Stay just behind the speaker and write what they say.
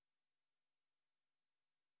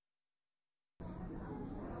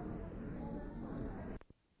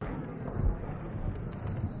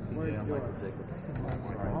I'm Michael Jacobs.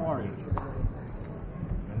 How are you?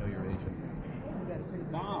 I know your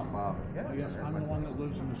agent. Bob. Yes, I'm the one that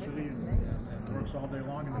lives in the city and works all day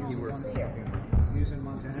long. And He works in He's in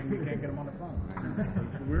Montana and you can't get him on the phone.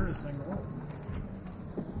 It's the weirdest thing in the world.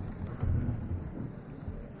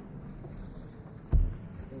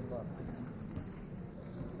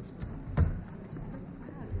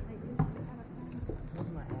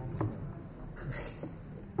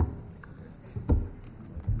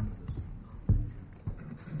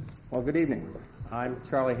 Well, good evening. I'm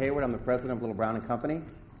Charlie Hayward. I'm the president of Little Brown & Company.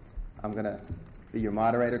 I'm going to be your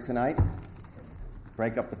moderator tonight,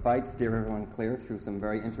 break up the fight, steer everyone clear through some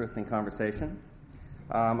very interesting conversation.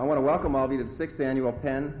 I want to welcome all of you to the 6th Annual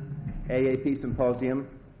Penn AAP Symposium,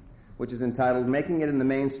 which is entitled Making It in the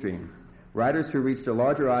Mainstream, Writers Who Reached a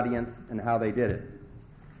Larger Audience and How They Did It.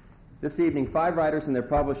 This evening, 5 writers and their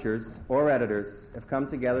publishers or editors have come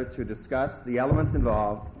together to discuss the elements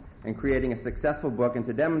involved in creating a successful book and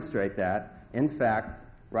to demonstrate that, in fact,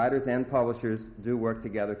 writers and publishers do work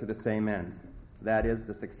together to the same end. That is,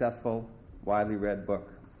 the successful, widely read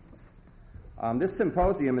book. This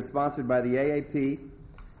symposium is sponsored by the AAP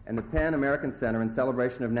and the Pan American Center in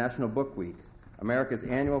celebration of National Book Week, America's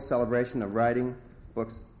annual celebration of writing,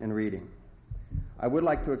 books, and reading. I would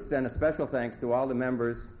like to extend a special thanks to all the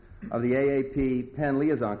members of the AAP Penn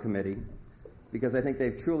Liaison Committee, because I think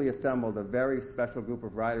they've truly assembled a very special group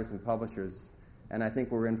of writers and publishers, and I think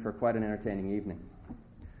we're in for quite an entertaining evening.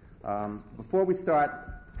 Before we start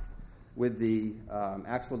with the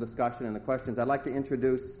actual discussion and the questions, I'd like to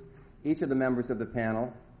introduce each of the members of the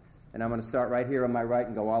panel, and I'm going to start right here on my right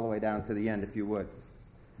and go all the way down to the end, if you would.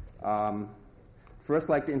 First,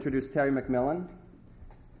 I'd like to introduce Terry McMillan.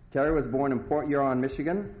 Terry was born in Port Huron,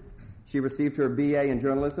 Michigan. She received her BA in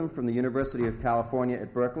journalism from the University of California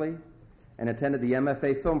at Berkeley and attended the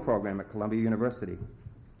MFA film program at Columbia University.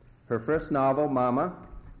 Her first novel, Mama,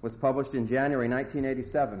 was published in January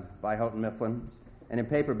 1987 by Houghton Mifflin and in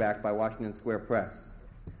paperback by Washington Square Press.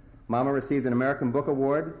 Mama received an American Book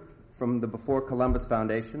Award from the Before Columbus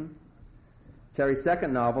Foundation. Terry's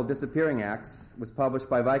second novel, Disappearing Acts, was published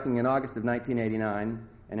by Viking in August of 1989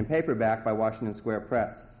 and in paperback by Washington Square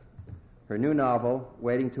Press. Her new novel,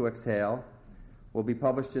 Waiting to Exhale, will be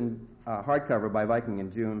published in hardcover by Viking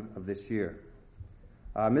in June of this year.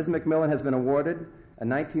 Ms. McMillan has been awarded a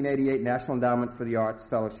 1988 National Endowment for the Arts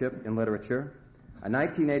Fellowship in Literature, a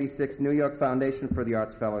 1986 New York Foundation for the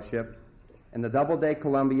Arts Fellowship, and the Doubleday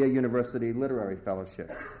Columbia University Literary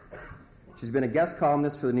Fellowship. She's been a guest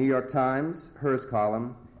columnist for the New York Times, Hers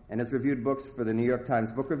column, and has reviewed books for the New York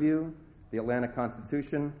Times Book Review, the Atlanta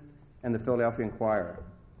Constitution, and the Philadelphia Inquirer.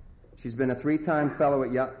 She's been a 3-time fellow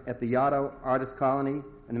at the Yaddo Artist Colony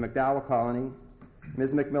and the MacDowell Colony.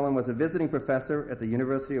 Ms. McMillan was a visiting professor at the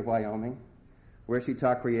University of Wyoming, where she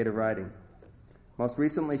taught creative writing. Most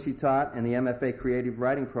recently, she taught in the MFA Creative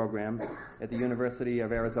Writing Program at the University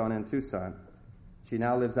of Arizona in Tucson. She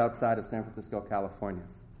now lives outside of San Francisco, California.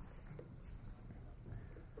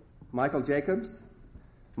 Michael Jacobs.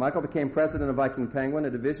 Michael became president of Viking Penguin, a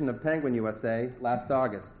division of Penguin USA, last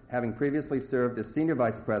August, having previously served as senior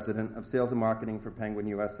vice president of sales and marketing for Penguin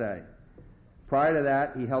USA. Prior to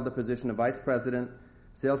that, he held the position of vice president,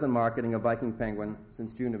 sales and marketing of Viking Penguin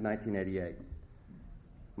since June of 1988.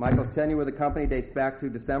 Michael's tenure with the company dates back to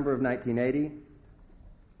December of 1980,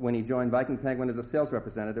 when he joined Viking Penguin as a sales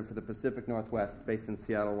representative for the Pacific Northwest, based in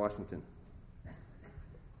Seattle, Washington.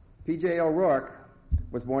 P.J. O'Rourke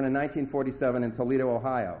was born in 1947 in Toledo,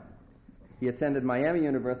 Ohio. He attended Miami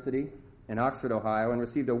University in Oxford, Ohio, and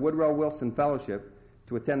received a Woodrow Wilson Fellowship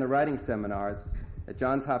to attend the writing seminars at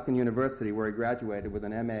Johns Hopkins University, where he graduated with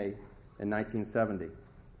an MA in 1970.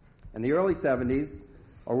 In the early 70s,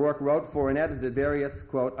 O'Rourke wrote for and edited various,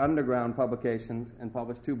 quote, underground publications and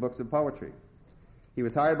published 2 books of poetry. He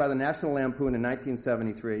was hired by the National Lampoon in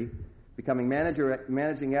 1973, becoming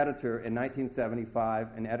managing editor in 1975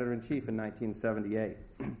 and editor-in-chief in 1978.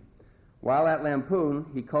 While at Lampoon,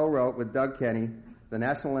 he co-wrote with Doug Kenny the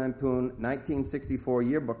National Lampoon 1964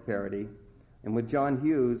 yearbook parody, and with John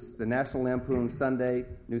Hughes, the National Lampoon Sunday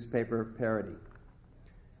newspaper parody.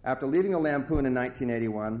 After leaving the Lampoon in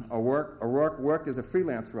 1981, O'Rourke worked as a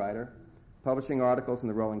freelance writer, publishing articles in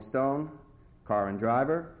the Rolling Stone, Car and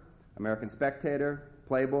Driver, American Spectator,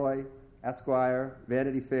 Playboy, Esquire,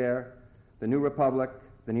 Vanity Fair, The New Republic,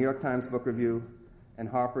 the New York Times Book Review, and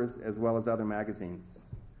Harper's, as well as other magazines.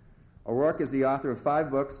 O'Rourke is the author of 5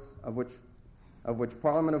 books, of which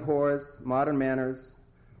Parliament of Whores, Modern Manners,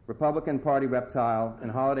 Republican Party Reptile, and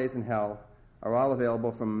Holidays in Hell are all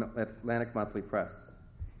available from Atlantic Monthly Press.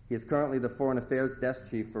 He is currently the Foreign Affairs Desk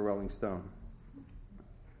Chief for Rolling Stone.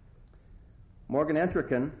 Morgan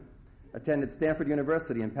Entrekin attended Stanford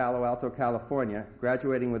University in Palo Alto, California,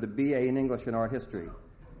 graduating with a BA in English and Art History.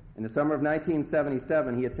 In the summer of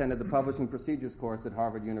 1977, he attended the Publishing Procedures course at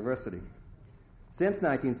Harvard University. Since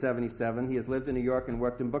 1977, he has lived in New York and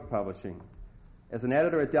worked in book publishing. As an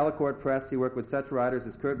editor at Delacorte Press, he worked with such writers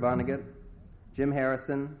as Kurt Vonnegut, Jim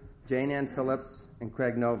Harrison, Jane Ann Phillips, and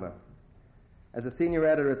Craig Nova. As a senior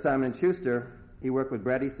editor at Simon & Schuster, he worked with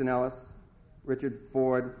Bret Easton Ellis, Richard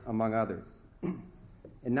Ford, among others.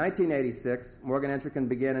 In 1986, Morgan Entrekin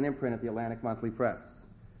began an imprint at the Atlantic Monthly Press.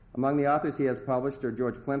 Among the authors he has published are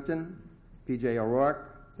George Plimpton, P.J.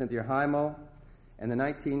 O'Rourke, Cynthia Heimel, and the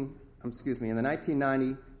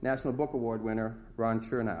 1990 National Book Award winner, Ron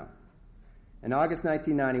Chernow. In August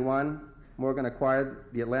 1991, Morgan acquired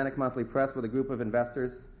the Atlantic Monthly Press with a group of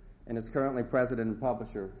investors and is currently president and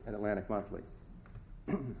publisher at Atlantic Monthly.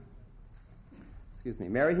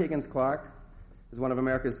 Mary Higgins Clark is one of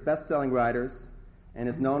America's best-selling writers and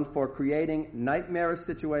is known for creating nightmarish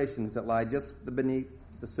situations that lie just beneath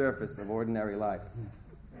the surface of ordinary life.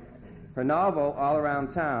 Her novel, All Around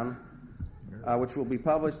Town, which will be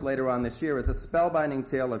published later on this year, is a spellbinding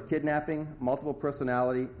tale of kidnapping, multiple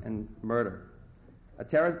personality, and murder. A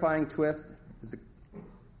terrifying twist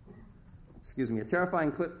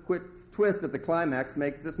twist at the climax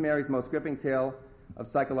makes this Mary's most gripping tale of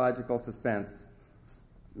psychological suspense.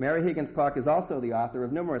 Mary Higgins Clark is also the author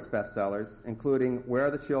of numerous bestsellers, including Where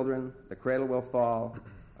Are the Children?, The Cradle Will Fall,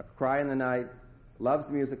 A Cry in the Night, Loves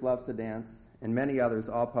Music, Loves to Dance, and many others,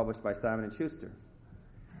 all published by Simon & Schuster.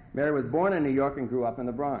 Mary was born in New York and grew up in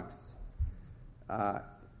the Bronx. Of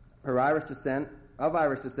Irish descent,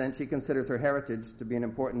 she considers her heritage to be an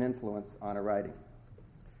important influence on her writing.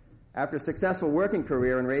 After a successful working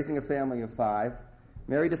career and raising a family of 5,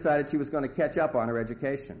 Mary decided she was going to catch up on her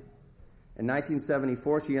education. In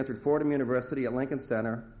 1974, she entered Fordham University at Lincoln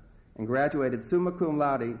Center and graduated summa cum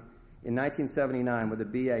laude in 1979 with a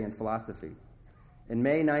BA in philosophy. In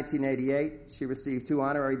May 1988, she received 2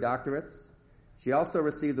 honorary doctorates. She also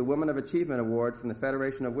received the Woman of Achievement Award from the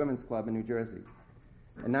Federation of Women's Club in New Jersey.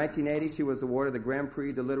 In 1980, she was awarded the Grand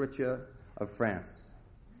Prix de Literature of France.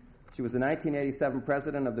 She was the 1987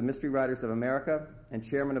 president of the Mystery Writers of America and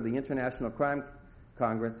chairman of the International Crime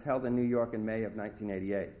Congress held in New York in May of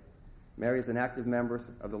 1988. Mary is an active member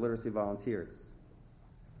of the Literacy Volunteers.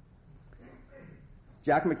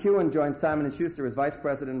 Jack McEwen joined Simon & Schuster as vice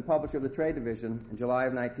president and publisher of the trade division in July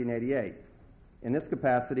of 1988. In this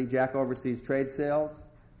capacity, Jack oversees trade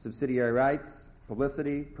sales, subsidiary rights,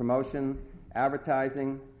 publicity, promotion,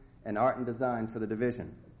 advertising, and art and design for the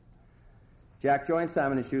division. Jack joined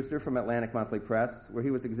Simon & Schuster from Atlantic Monthly Press, where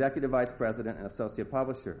he was executive vice president and associate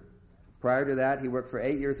publisher. Prior to that, he worked for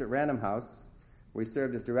 8 years at Random House, where he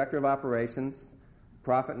served as director of operations,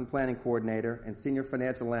 profit and planning coordinator, and senior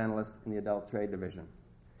financial analyst in the adult trade division.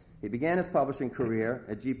 He began his publishing career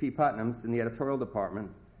at G.P. Putnam's in the editorial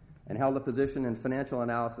department and held a position in financial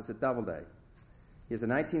analysis at Doubleday. He is a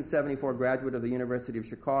 1974 graduate of the University of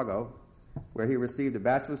Chicago, where he received a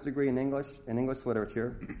bachelor's degree in English and English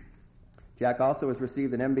literature. Jack also has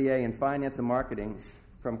received an MBA in finance and marketing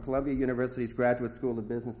from Columbia University's Graduate School of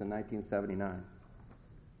Business in 1979.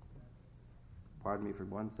 Pardon me for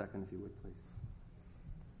 1 second, if you would, please.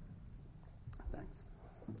 Thanks.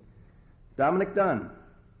 Dominick Dunne.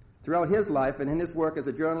 Throughout his life and in his work as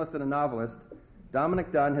a journalist and a novelist,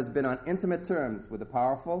 Dominick Dunne has been on intimate terms with the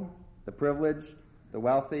powerful, the privileged, the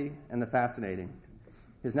wealthy, and the fascinating.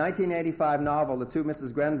 His 1985 novel, The Two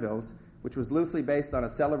Mrs. Grenvilles, which was loosely based on a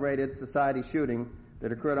celebrated society shooting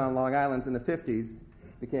that occurred on Long Island in the 50s,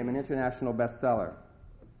 became an international bestseller.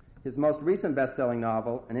 His most recent best-selling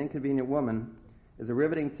novel, An Inconvenient Woman, is a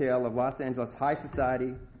riveting tale of Los Angeles high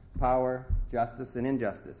society, power, justice, and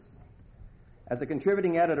injustice. As a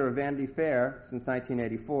contributing editor of Vanity Fair since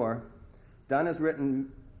 1984, Dunne has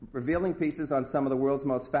written revealing pieces on some of the world's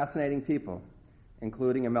most fascinating people,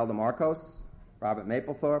 including Imelda Marcos, Robert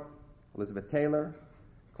Mapplethorpe, Elizabeth Taylor,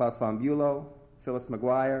 Klaus von Bülow, Phyllis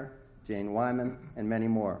McGuire, Jane Wyman, and many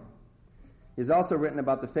more. He's also written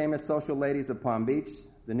about the famous social ladies of Palm Beach,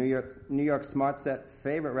 the New York Smart Set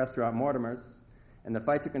favorite restaurant Mortimer's, and the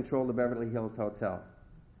fight to control the Beverly Hills Hotel.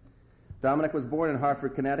 Dominick was born in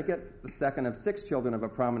Hartford, Connecticut, the second of 6 children of a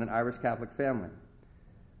prominent Irish Catholic family.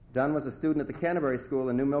 Dunne was a student at the Canterbury School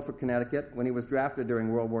in New Milford, Connecticut, when he was drafted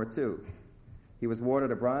during World War II. He was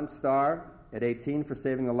awarded a Bronze Star at 18 for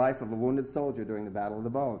saving the life of a wounded soldier during the Battle of the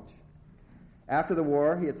Bulge. After the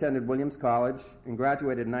war, he attended Williams College and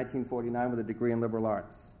graduated in 1949 with a degree in liberal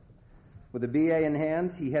arts. With a BA in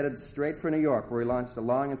hand, he headed straight for New York, where he launched a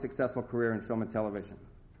long and successful career in film and television.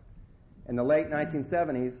 In the late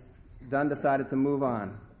 1970s, Dunne decided to move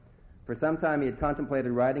on. For some time, he had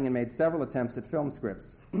contemplated writing and made several attempts at film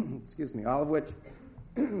scripts, excuse me, all of which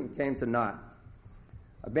came to naught.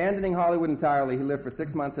 Abandoning Hollywood entirely, he lived for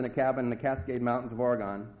 6 months in a cabin in the Cascade Mountains of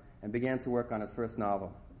Oregon and began to work on his first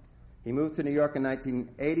novel. He moved to New York in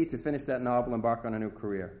 1980 to finish that novel and embark on a new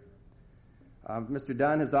career. Mr.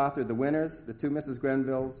 Dunn has authored The Winners, The Two Mrs.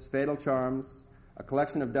 Grenvilles, Fatal Charms, a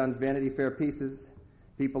collection of Dunn's Vanity Fair pieces,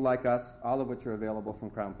 People Like Us, all of which are available from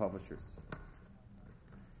Crown Publishers.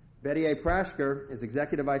 Betty A. Prashker is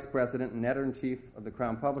Executive Vice President and Editor-in-Chief of the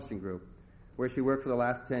Crown Publishing Group, where she worked for the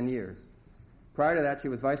last 10 years. Prior to that, she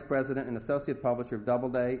was Vice President and Associate Publisher of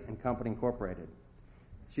Doubleday and Company Incorporated.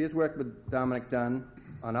 She has worked with Dominick Dunn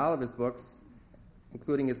on all of his books,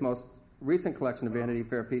 including his most recent collection of Vanity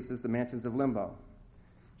Fair pieces, The Mansions of Limbo.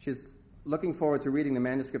 She's looking forward to reading the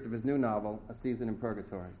manuscript of his new novel, A Season in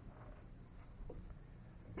Purgatory.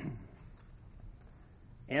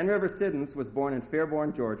 Ann River Siddons was born in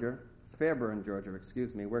Fairburn, Georgia, where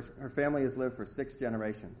her family has lived for 6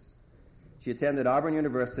 generations. She attended Auburn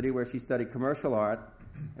University, where she studied commercial art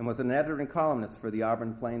and was an editor and columnist for the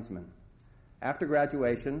Auburn Plainsman. After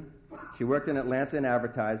graduation, she worked in Atlanta in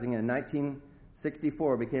advertising, and in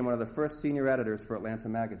 1964 became one of the first senior editors for Atlanta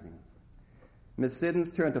Magazine. Ms.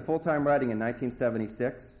 Siddons turned to full-time writing in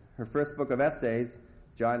 1976. Her first book of essays,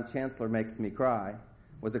 John Chancellor Makes Me Cry,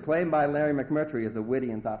 was acclaimed by Larry McMurtry as a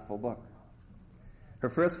witty and thoughtful book. Her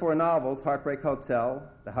first 4 novels, Heartbreak Hotel,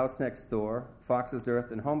 The House Next Door, Fox's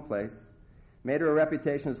Earth, and Home Place, made her a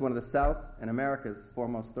reputation as one of the South and America's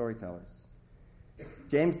foremost storytellers.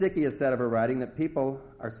 James Dickey has said of her writing that people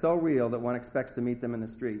are so real that one expects to meet them in the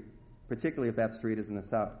street, particularly if that street is in the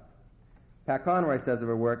South. Pat Conroy says of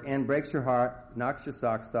her work, Anne breaks your heart, knocks your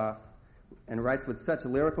socks off, and writes with such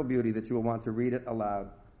lyrical beauty that you will want to read it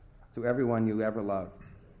aloud to everyone you ever loved.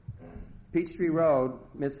 Peachtree Road,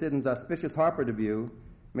 Miss Siddons' auspicious Harper debut,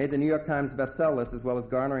 made the New York Times bestseller list, as well as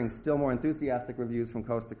garnering still more enthusiastic reviews from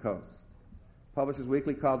coast to coast. Publishers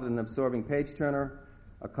Weekly called it an absorbing page-turner,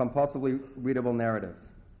 a compulsively readable narrative.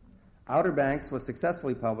 Outer Banks was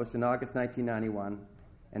successfully published in August 1991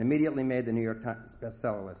 and immediately made the New York Times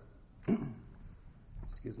bestseller list.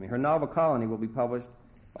 Excuse me. Her novel Colony will be published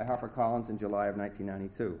by HarperCollins in July of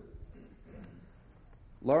 1992.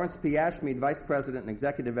 Lawrence P. Ashmead, Vice President and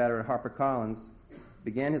Executive Editor at HarperCollins,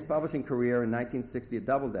 began his publishing career in 1960 at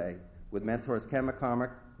Doubleday with mentors Ken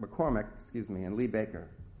McCormick and Lee Baker.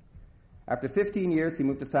 After 15 years, he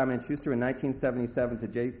moved to Simon & Schuster in 1977 to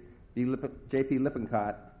J.P.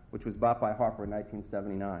 Lippincott, which was bought by Harper in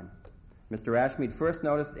 1979. Mr. Ashmead first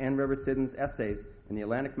noticed Ann River Siddons' essays in the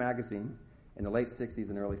Atlantic magazine in the late 60s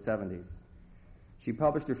and early 70s. She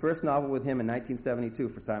published her first novel with him in 1972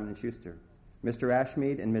 for Simon & Schuster. Mr.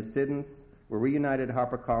 Ashmead and Ms. Siddons were reunited at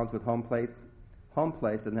HarperCollins with Home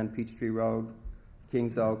Place and then Peachtree Road,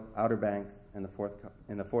 Kings Oak, Outer Banks, and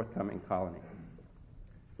the forthcoming Colony.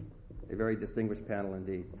 A very distinguished panel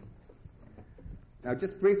indeed. Now,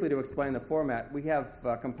 just briefly to explain the format, we have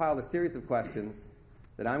compiled a series of questions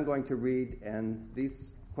that I'm going to read, and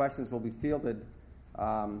these questions will be fielded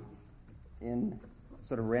in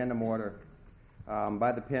sort of random order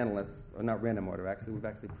by the panelists, or not random order, actually. We've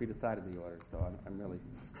actually pre-decided the order, so I'm really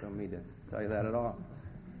don't mean to tell you that at all.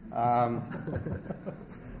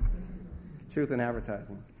 Truth in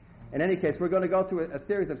advertising. In any case, we're going to go through a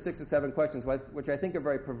series of 6 or 7 questions, which I think are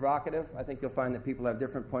very provocative. I think you'll find that people have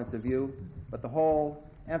different points of view, but the whole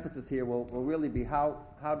emphasis here will really be how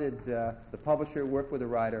did the publisher work with the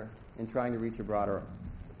writer in trying to reach a broader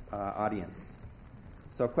audience.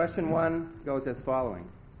 So question 1 goes as following.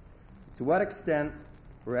 To what extent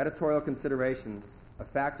were editorial considerations a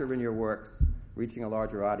factor in your works reaching a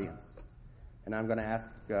larger audience? And I'm going to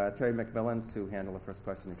ask Terry McMillan to handle the first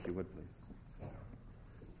question, if she would, please.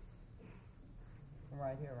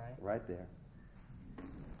 Right here, right? Right there.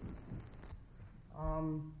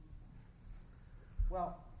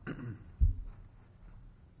 Well,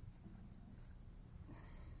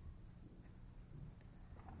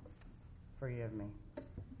 forgive me.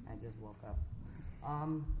 I just woke up.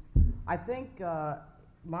 I think the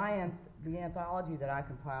anthology that I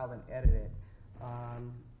compiled and edited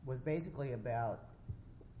was basically about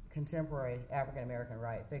contemporary African American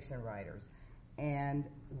fiction writers. And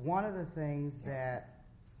one of the things that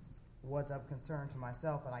was of concern to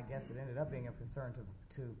myself, and I guess it ended up being of concern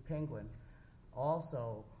to Penguin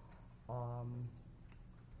also,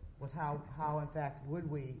 was how in fact would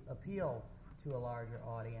we appeal to a larger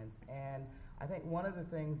audience. And I think one of the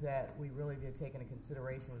things that we really did take into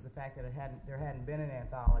consideration was the fact that there hadn't been an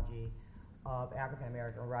anthology of African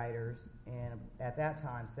American writers in, at that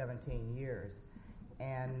time, 17 years.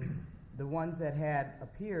 And the ones that had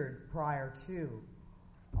appeared prior to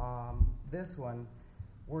this one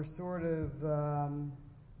were sort of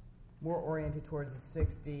more oriented towards the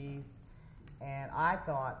 60s, and I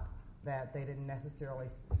thought that they didn't necessarily,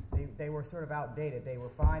 they were sort of outdated. They were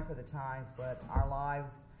fine for the times, but our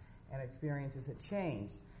lives and experiences had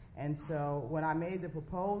changed. And so when I made the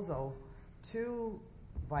proposal to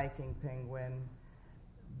Viking Penguin,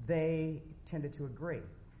 they tended to agree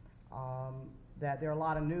that there are a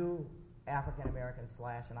lot of new African Americans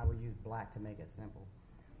 / and I would use black to make it simple.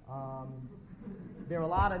 There are a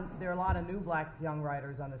lot of new black young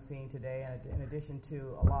writers on the scene today, and in addition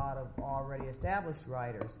to a lot of already established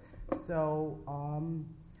writers. So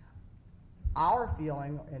our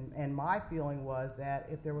feeling and my feeling was that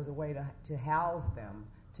if there was a way to house them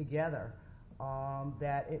together,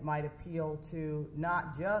 that it might appeal to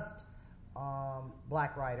not just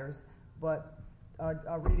black writers, but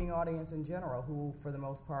a reading audience in general, who for the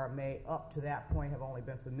most part may up to that point have only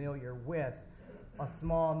been familiar with a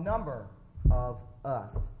small number of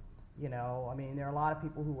us. You know, I mean, there are a lot of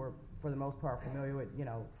people who were for the most part familiar with, you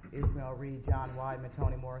know, Ishmael Reed, John Weidman,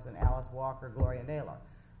 Toni Morrison, Alice Walker, Gloria Naylor.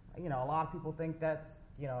 You know, a lot of people think that's,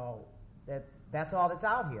 you know, that's all that's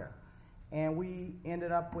out here. And we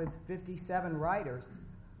ended up with 57 writers.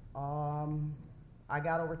 I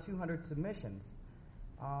got over 200 submissions,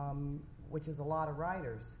 which is a lot of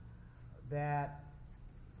writers that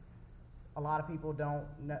a lot of people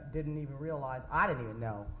didn't even realize, I didn't even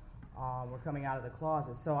know, were coming out of the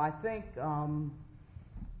closet. So I think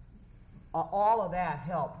all of that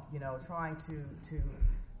helped, you know, trying to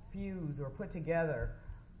fuse or put together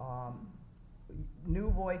new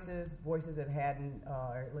voices that hadn't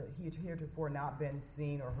heretofore not been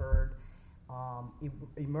seen or heard,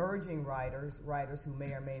 emerging writers who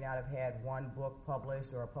may or may not have had one book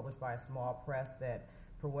published or published by a small press that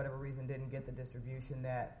for whatever reason didn't get the distribution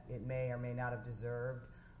that it may or may not have deserved.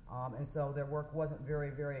 And so their work wasn't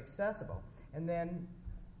very, very accessible. And then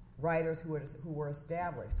writers who were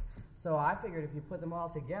established. So I figured if you put them all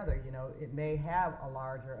together, you know, it may have a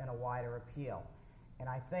larger and a wider appeal. And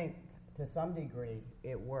I think to some degree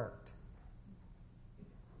it worked.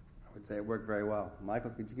 I would say it worked very well.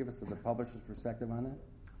 Michael, could you give us the publisher's perspective on that?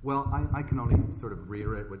 Well, I can only sort of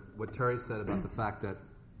reiterate what Terry said about the fact that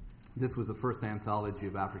this was the first anthology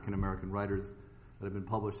of African American writers that had been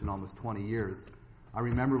published in almost 20 years. I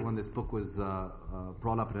remember when this book was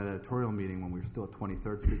brought up at an editorial meeting when we were still at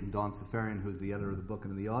 23rd Street, and Dawn Safarian, who's the editor of the book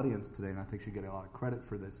and in the audience today, and I think she'd get a lot of credit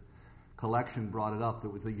for this collection, brought it up. There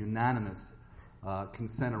was a unanimous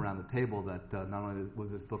consent around the table that not only was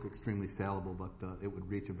this book extremely saleable, but it would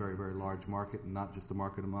reach a very, very large market, and not just a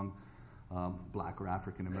market among black or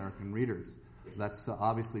African American readers. That's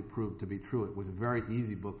obviously proved to be true. It was a very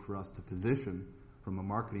easy book for us to position from a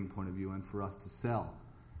marketing point of view and for us to sell.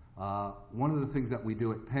 One of the things that we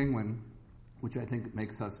do at Penguin, which I think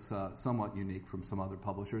makes us somewhat unique from some other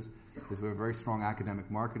publishers, is we have a very strong academic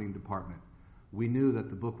marketing department. We knew that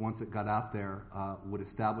the book, once it got out there, would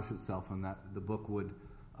establish itself and that the book would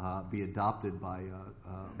be adopted by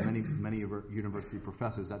many of our university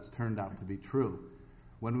professors. That's turned out to be true.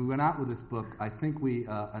 When we went out with this book, I think we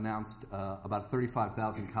announced about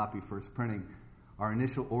 35,000 copy first printing. Our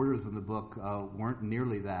initial orders of the book weren't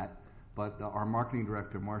nearly that, but our marketing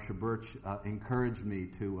director, Marcia Birch, encouraged me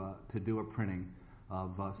to do a printing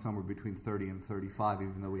of somewhere between 30 and 35,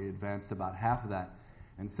 even though we advanced about half of that,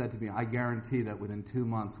 and said to me, I guarantee that within 2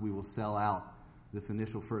 months we will sell out this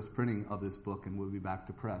initial first printing of this book and we'll be back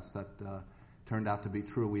to press. That turned out to be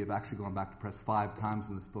true. We have actually gone back to press 5 times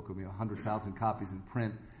in this book. We have 100,000 copies in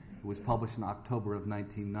print. It was published in October of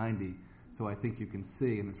 1990. So I think you can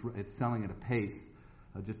see, and it's selling at a pace,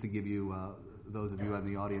 just to give you, those of you in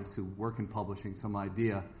the audience who work in publishing, some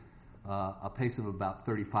idea, a pace of about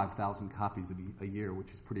 35,000 copies a year,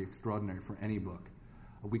 which is pretty extraordinary for any book.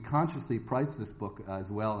 We consciously priced this book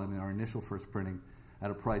as well in our initial first printing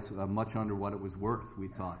at a price much under what it was worth, we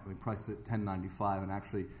thought. We priced it at $10.95, and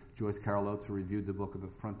actually Joyce Carol Oates, who reviewed the book at the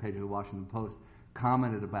front page of the Washington Post,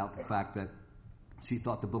 commented about the fact that she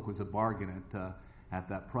thought the book was a bargain at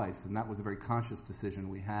that price. And that was a very conscious decision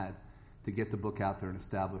we had to get the book out there and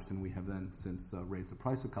established, and we have then since raised the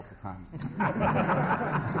price a couple times.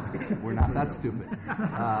 We're not that stupid.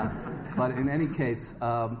 But in any case,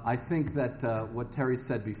 I think that what Terry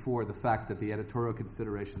said before, the fact that the editorial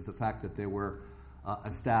considerations, the fact that there were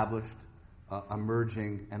established,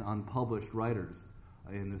 emerging, and unpublished writers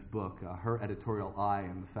in this book, her editorial eye,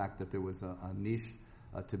 and the fact that there was a niche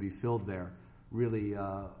to be filled there, really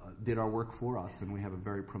did our work for us, and we have a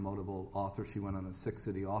very promotable author. She went on a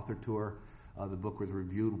 6-city author tour. The book was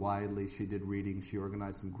reviewed widely. She did readings. She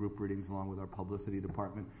organized some group readings along with our publicity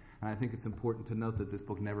department. And I think it's important to note that this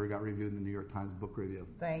book never got reviewed in the New York Times Book Review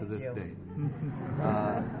to this date.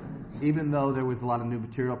 Even though there was a lot of new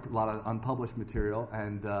material, a lot of unpublished material,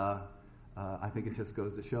 and I think it just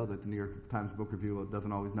goes to show that the New York Times Book Review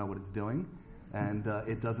doesn't always know what it's doing, and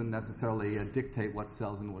it doesn't necessarily dictate what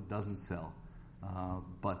sells and what doesn't sell.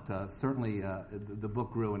 But certainly the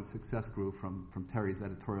book grew and success grew from Terry's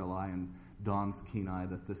editorial eye and Dawn's keen eye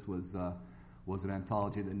that this was an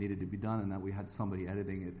anthology that needed to be done, and that we had somebody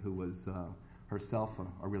editing it who was herself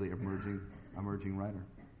a really emerging writer.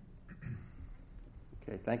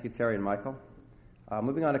 Okay, thank you, Terry and Michael.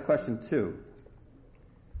 Moving on to question 2.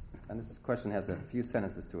 And this question has a few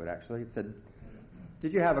sentences to it, actually. It said,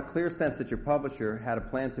 did you have a clear sense that your publisher had a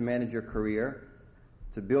plan to manage your career,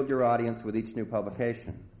 to build your audience with each new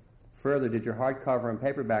publication? Further, did your hardcover and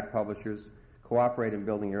paperback publishers cooperate in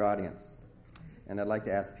building your audience? And I'd like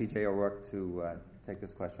to ask P.J. O'Rourke to take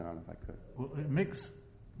this question on, if I could. Well, it makes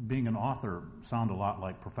being an author sound a lot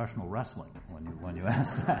like professional wrestling when you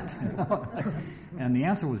ask that. You know? And the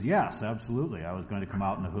answer was yes, absolutely. I was going to come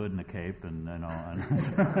out in a hood and a cape, and you know.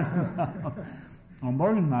 Well,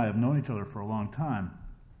 Morgan and I have known each other for a long time,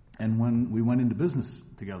 and when we went into business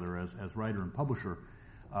together as writer and publisher,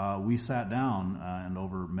 we sat down and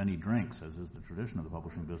over many drinks, as is the tradition of the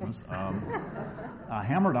publishing business,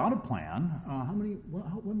 hammered out a plan.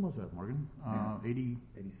 When was that, Morgan?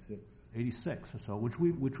 86. 86 or so, which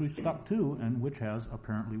we stuck to and which has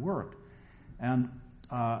apparently worked. And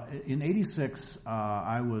in 86,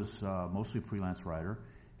 I was mostly a freelance writer,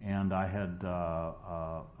 and I had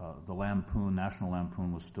the Lampoon, National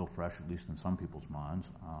Lampoon was still fresh, at least in some people's minds,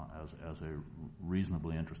 as a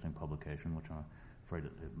reasonably interesting publication, which I'm afraid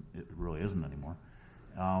it really isn't anymore.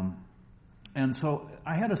 And so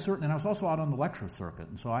I had and I was also out on the lecture circuit,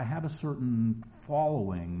 and so I had a certain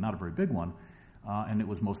following, not a very big one, and it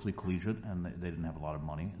was mostly collegiate, and they didn't have a lot of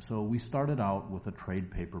money. So we started out with a trade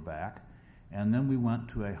paperback, and then we went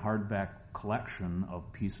to a hardback collection of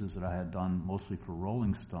pieces that I had done mostly for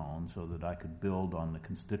Rolling Stone so that I could build on the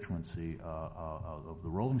constituency of the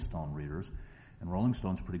Rolling Stone readers. And Rolling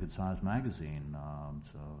Stone's a pretty good-sized magazine,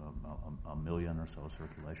 so a million or so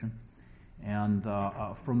circulation. And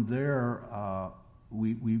from there,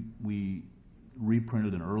 we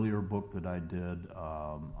reprinted an earlier book that I did,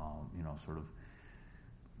 sort of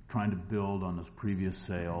trying to build on those previous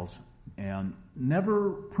sales, and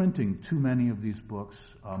never printing too many of these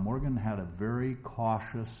books. Morgan had a very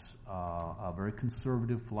cautious, a very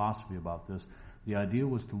conservative philosophy about this. The idea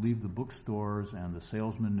was to leave the bookstores and the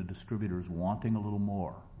salesmen and distributors wanting a little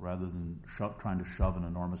more rather than trying to shove an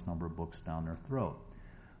enormous number of books down their throat.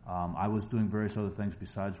 I was doing various other things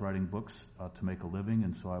besides writing books to make a living,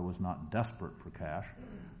 and so I was not desperate for cash.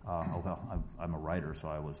 I'm a writer, so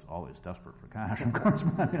I was always desperate for cash, of course.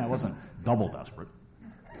 I mean, I wasn't double desperate.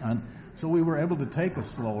 And so we were able to take a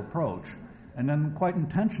slow approach. And then quite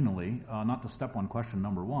intentionally, not to step on question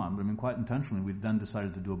number 1, but I mean quite intentionally, we then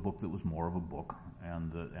decided to do a book that was more of a book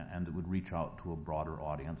and it would reach out to a broader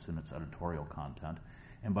audience in its editorial content.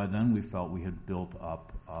 And by then we felt we had built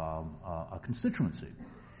up a constituency.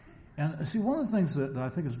 And see, one of the things that I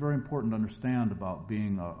think is very important to understand about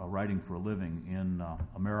being a writing for a living in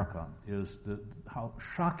America is how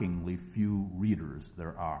shockingly few readers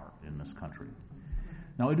there are in this country.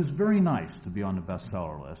 Now, it is very nice to be on the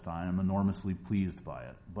bestseller list. I am enormously pleased by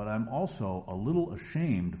it. But I'm also a little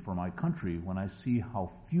ashamed for my country when I see how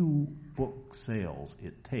few book sales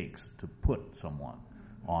it takes to put someone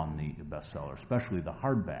on the bestseller, especially the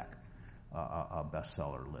hardback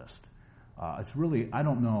bestseller list. It's really, I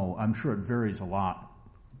don't know, I'm sure it varies a lot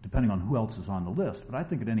depending on who else is on the list, but I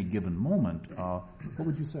think at any given moment, what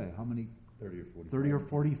would you say, how many? 30 or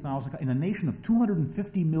 40,000. In a nation of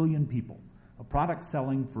 250 million people, a product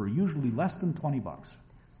selling for usually less than $20,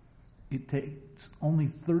 it takes only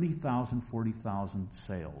 30,000, 40,000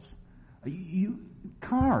 sales. There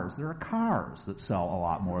are cars that sell a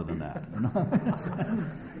lot more than that. You know?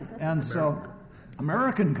 And so,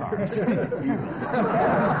 American cars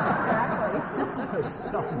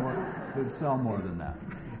would sell more than that.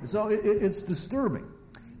 So it's disturbing.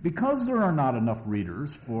 Because there are not enough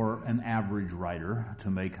readers for an average writer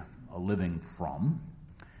to make a living from,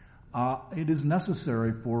 it is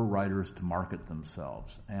necessary for writers to market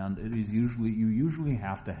themselves, and you usually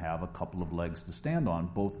have to have a couple of legs to stand on,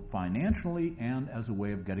 both financially and as a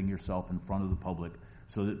way of getting yourself in front of the public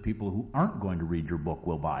so that people who aren't going to read your book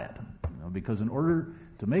will buy it. Because in order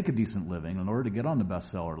to make a decent living, in order to get on the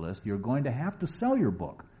bestseller list, you're going to have to sell your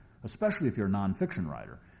book, especially if you're a nonfiction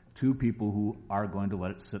writer. two people who are going to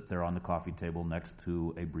let it sit there on the coffee table next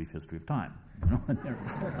to A Brief History of Time. And they're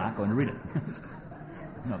not going to read it.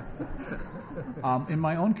 No. In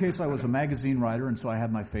my own case, I was a magazine writer, and so I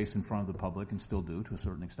had my face in front of the public, and still do to a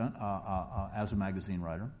certain extent, as a magazine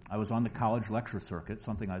writer. I was on the college lecture circuit,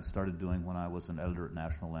 something I'd started doing when I was an editor at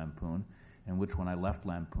National Lampoon, in which when I left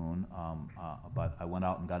Lampoon, but I went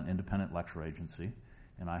out and got an independent lecture agency,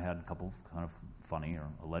 and I had a couple of kind of funny, or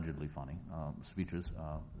allegedly funny, speeches,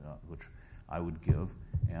 which I would give,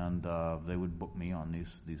 and they would book me on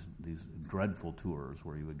these dreadful tours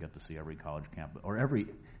where you would get to see every college campus, or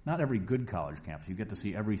not every good college campus. You get to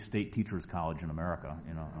see every state teachers college in America,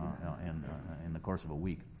 in the course of a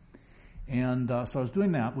week. And so I was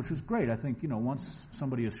doing that, which was great. I think once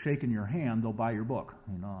somebody has shaken your hand, they'll buy your book.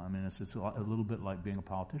 It's a little bit like being a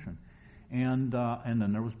politician. And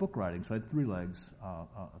then there was book writing. So I had three legs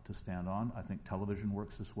to stand on. I think television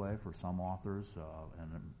works this way for some authors,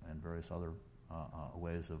 and various other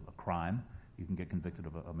ways of a crime. You can get convicted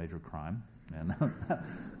of a major crime, and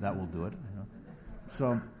that will do it.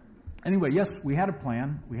 So anyway, yes, we had a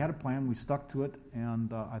plan. We stuck to it,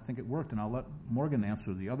 and I think it worked. And I'll let Morgan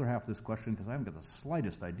answer the other half of this question, because I haven't got the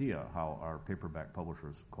slightest idea how our paperback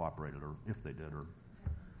publishers cooperated, or if they did.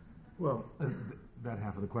 Well, that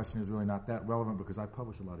half of the question is really not that relevant, because I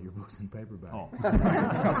publish a lot of your books in paperback. Oh.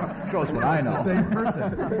 Shows what I know. It's the same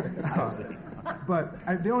person.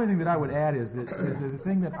 But the only thing that I would add is that the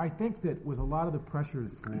thing that I think that with a lot of the pressure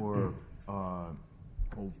for,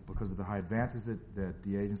 because of the high advances that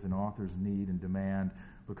the agents and authors need and demand,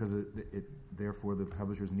 because therefore the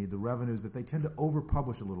publishers need the revenues, that they tend to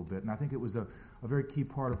over-publish a little bit. And I think it was a very key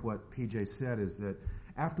part of what PJ said, is that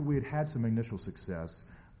after we had some initial success,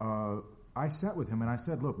 I sat with him and I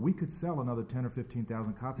said, look, we could sell another 10 or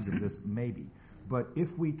 15,000 copies of this, maybe. But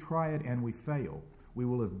if we try it and we fail, we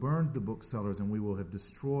will have burned the booksellers and we will have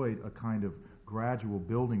destroyed a kind of gradual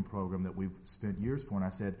building program that we've spent years for. And I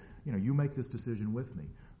said, you make this decision with me.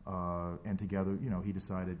 And together, he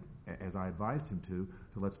decided, as I advised him to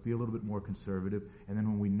let's be a little bit more conservative. And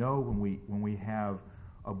then when we have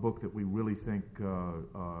a book that we really think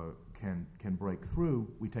can break through,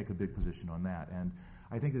 we take a big position on that. And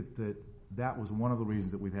I think that was one of the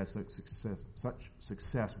reasons that we've had such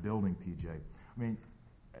success building PJ. I mean,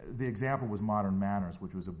 the example was Modern Manners,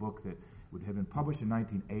 which was a book that had been published in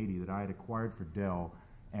 1980 that I had acquired for Dell.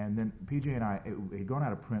 And then PJ and I, it had gone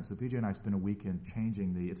out of print, so PJ and I spent a weekend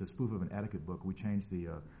changing it's a spoof of an etiquette book. We changed the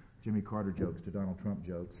Jimmy Carter jokes to Donald Trump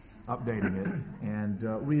jokes, updating it, and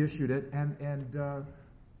reissued it, and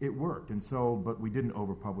it worked. And so, but we didn't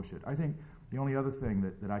overpublish it. I think the only other thing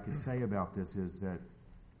that I could say about this is that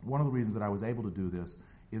one of the reasons that I was able to do this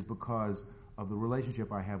is because of the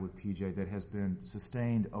relationship I have with PJ that has been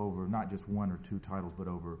sustained over not just one or two titles, but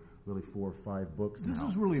over really 4 or 5 books This now.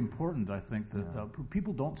 is really important, I think, that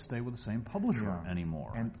people don't stay with the same publisher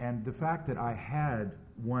anymore. And the fact that I had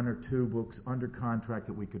 1 or 2 books under contract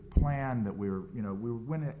that we could plan, that we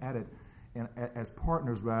went at it as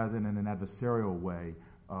partners rather than in an adversarial way,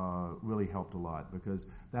 really helped a lot, because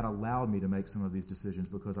that allowed me to make some of these decisions,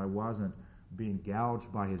 because I wasn't being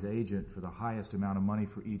gouged by his agent for the highest amount of money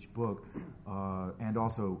for each book, and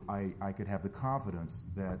also I could have the confidence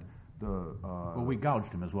that well, we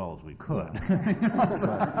gouged him as well as we could.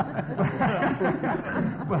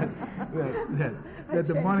 But that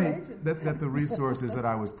the money, that the resources that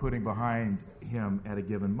I was putting behind him at a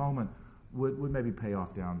given moment would maybe pay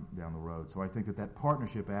off down the road. So I think that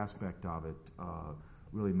partnership aspect of it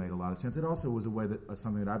really made a lot of sense. It also was a way that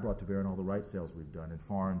something that I brought to bear in all the right sales we've done in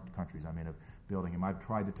foreign countries. I mean, of building him. I've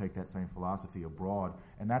tried to take that same philosophy abroad,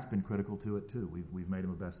 and that's been critical to it too. We've made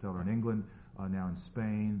him a bestseller in England, now in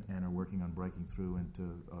Spain, and are working on breaking through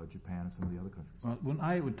into Japan and some of the other countries. When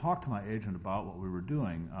I would talk to my agent about what we were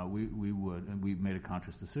doing, we made a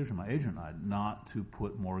conscious decision, my agent and I, not to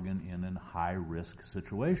put Morgan in a high-risk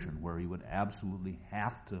situation where he would absolutely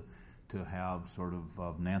have to have sort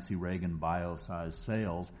of Nancy Reagan bio-sized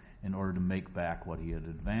sales in order to make back what he had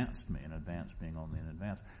advanced me, and advance being only an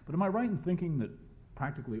advance. But am I right in thinking that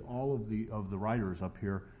practically all of the writers up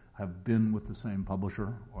here have been with the same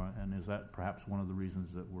publisher, and is that perhaps one of the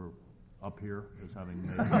reasons that we're up here, is having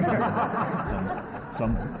made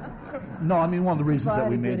some? No, I mean one of the reasons that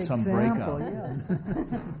we made some breakout. Yes.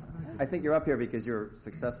 I think you're up here because you're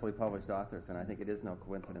successfully published authors, and I think it is no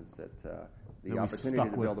coincidence that the opportunity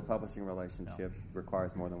to build a publishing relationship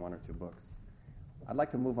requires more than 1 or 2 books. I'd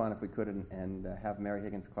like to move on, if we could, and have Mary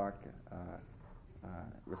Higgins Clark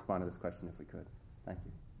respond to this question, if we could. Thank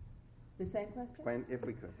you. The same question? If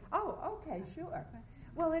we could. Oh, okay, sure.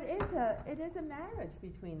 Well, it is a marriage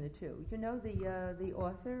between the two. You know, the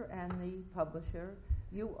author and the publisher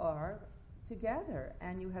you are together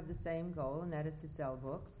and you have the same goal, and that is to sell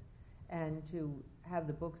books and to have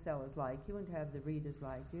the booksellers like you and to have the readers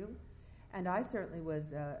like you. And I certainly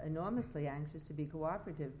was enormously anxious to be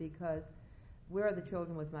cooperative because Where Are the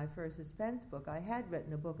Children was my first suspense book. I had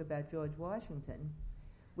written a book about George Washington,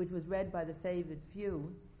 which was read by the favored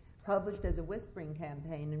few, published as a whispering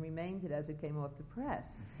campaign, and remained it as it came off the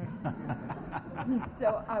press.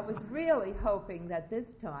 So I was really hoping that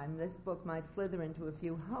this time this book might slither into a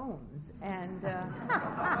few homes. And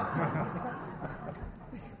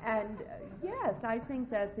yes, I think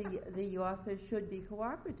that the authors should be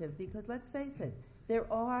cooperative because, let's face it, there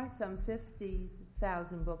are some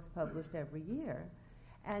 50,000 books published every year.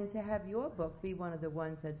 And to have your book be one of the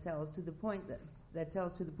ones that sells to the point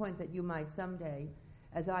that you might someday,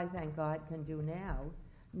 as I thank God can do now,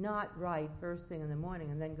 not write first thing in the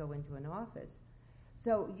morning and then go into an office.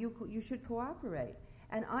 So you should cooperate.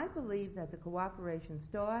 And I believe that the cooperation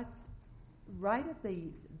starts right at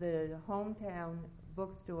the hometown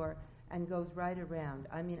bookstore and goes right around.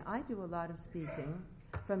 I mean, I do a lot of speaking.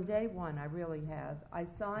 From day one, I really have. I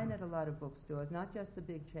sign at a lot of bookstores, not just the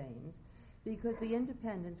big chains, because the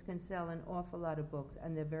independents can sell an awful lot of books,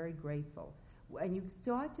 and they're very grateful. And you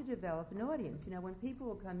start to develop an audience. You know, when people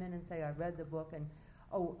will come in and say, I read the book, and,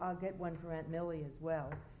 oh, I'll get one for Aunt Millie as well,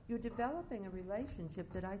 you're developing a relationship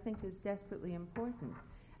that I think is desperately important.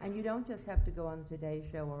 And you don't just have to go on the Today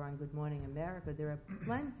Show or on Good Morning America. There are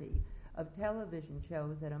plenty of television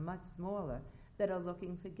shows that are much smaller that are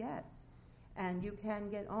looking for guests. And you can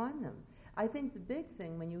get on them. I think the big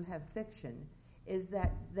thing when you have fiction is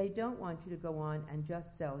that they don't want you to go on and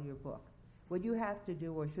just sell your book. What you have to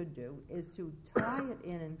do or should do is to tie it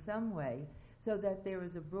in some way so that there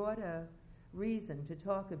is a broader reason to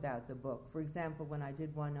talk about the book. For example, when I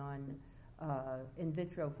did one on in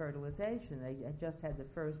vitro fertilization, they had just had the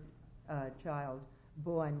first child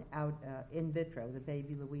born out in vitro, the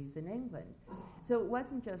baby Louise in England. So it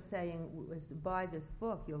wasn't just saying, buy this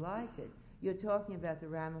book, you'll like it. You're talking about the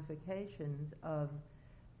ramifications of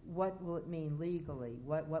what will it mean legally,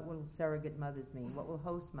 what will surrogate mothers mean, what will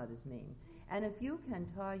host mothers mean. And if you can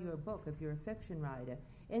tie your book, if you're a fiction writer,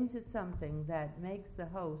 into something that makes the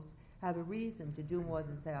host have a reason to do more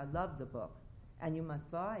than say, I love the book, and you must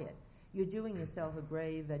buy it, you're doing yourself a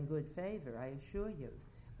grave and good favor, I assure you.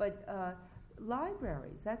 But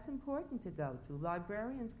libraries, that's important to go to.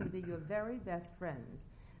 Librarians can be your very best friends.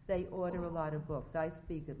 They order a lot of books. I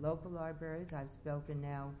speak at local libraries. I've spoken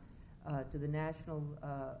now to the National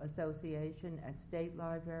Association, at state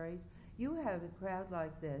libraries. You have a crowd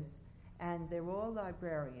like this, and they're all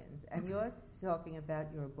librarians, and you're talking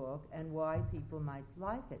about your book and why people might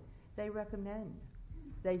like it. They recommend.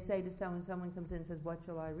 They say to someone comes in and says, what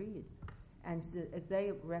shall I read? And so if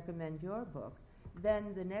they recommend your book,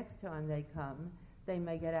 then the next time they come, they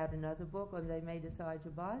may get out another book, or they may decide to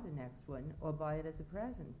buy the next one or buy it as a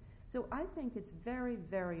present. So I think it's very,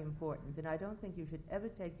 very important, and I don't think you should ever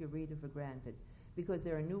take your reader for granted, because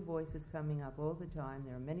there are new voices coming up all the time.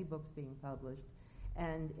 There are many books being published,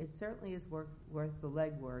 and it certainly is worth the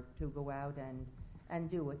legwork to go out and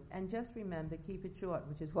do it. And just remember, keep it short,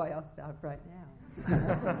 which is why I'll stop right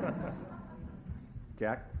now.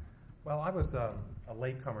 Jack? Well, I was a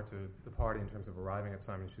latecomer to the party in terms of arriving at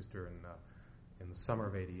Simon & Schuster in the summer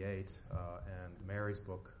of '88, and Mary's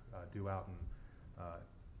book, due out in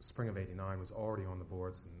spring of '89, was already on the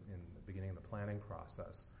boards in the beginning of the planning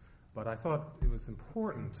process. But I thought it was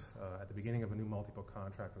important at the beginning of a new multi-book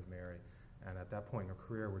contract with Mary, and at that point in her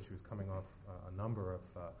career where she was coming off a number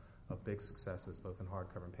of big successes, both in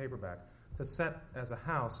hardcover and paperback, to set as a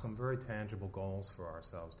house some very tangible goals for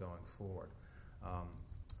ourselves going forward.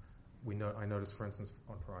 I noticed, for instance,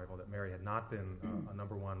 on arrival, that Mary had not been a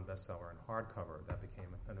number one bestseller in hardcover. That became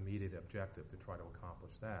an immediate objective to try to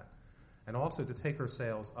accomplish that. And also to take her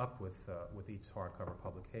sales up with each hardcover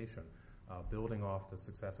publication, building off the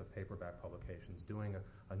success of paperback publications, doing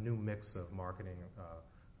a new mix of marketing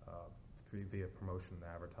via promotion,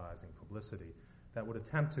 advertising, publicity, that would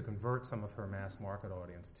attempt to convert some of her mass market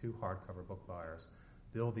audience to hardcover book buyers,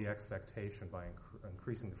 build the expectation by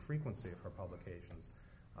increasing the frequency of her publications,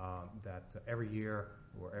 that every year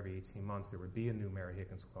or every 18 months there would be a new Mary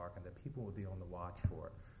Higgins Clark, and that people would be on the watch for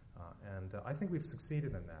it. And I think we've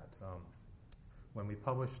succeeded in that. When we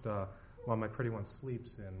published While My Pretty One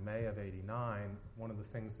Sleeps in May of '89, one of the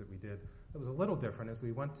things that we did that was a little different is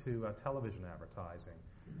we went to television advertising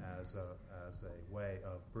as a way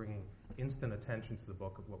of bringing instant attention to the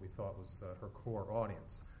book of what we thought was her core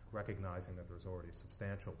audience, recognizing that there was already a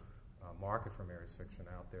substantial market for Mary's fiction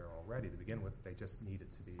out there already. To begin with, they just needed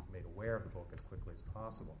to be made aware of the book as quickly as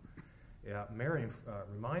possible. Mary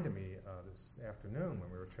reminded me this afternoon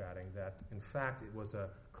when we were chatting that, in fact, it was a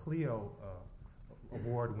Clio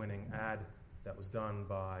award-winning ad that was done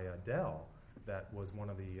by Dell that was one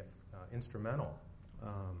of the instrumental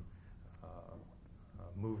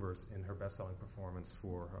movers in her best-selling performance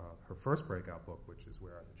for her first breakout book, which is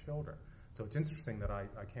Where Are the Children? So it's interesting that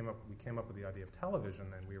we came up with the idea of television,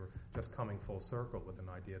 and we were just coming full circle with an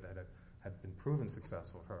idea that had been proven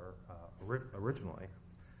successful for her originally.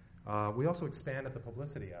 We also expanded the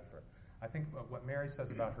publicity effort. I think what Mary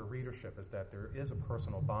says about her readership is that there is a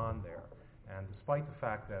personal bond there, and despite the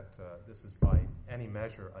fact that this is by any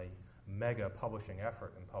measure a mega publishing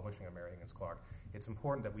effort in publishing a Mary Higgins Clark, it's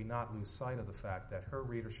important that we not lose sight of the fact that her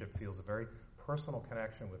readership feels a very personal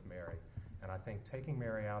connection with Mary. And I think taking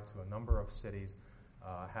Mary out to a number of cities,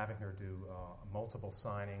 having her do multiple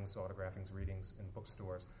signings, autographings, readings in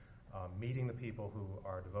bookstores, meeting the people who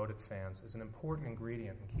are devoted fans is an important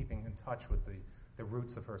ingredient in keeping in touch with the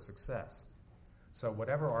roots of her success. So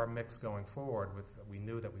whatever our mix going forward, we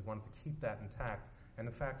knew that we wanted to keep that intact and,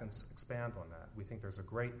 in fact, expand on that. We think there's a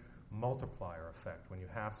great multiplier effect when you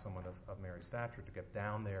have someone of Mary's stature to get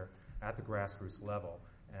down there at the grassroots level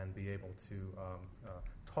and be able to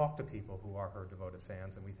talk to people who are her devoted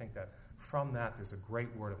fans. And we think that from that there's a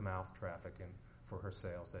great word-of-mouth traffic for her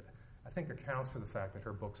sales that I think accounts for the fact that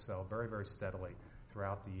her books sell very, very steadily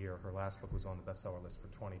throughout the year. Her last book was on the bestseller list for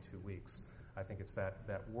 22 weeks. I think it's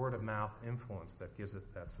that word-of-mouth influence that gives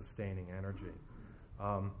it that sustaining energy.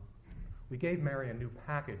 We gave Mary a new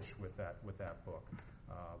package with that book.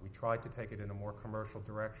 We tried to take it in a more commercial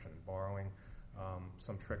direction, borrowing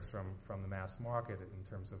some tricks from the mass market in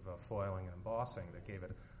terms of foiling and embossing that gave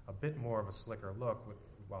it a bit more of a slicker look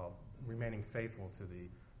while remaining faithful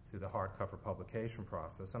to the hardcover publication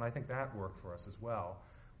process. And I think that worked for us as well.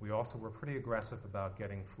 We also were pretty aggressive about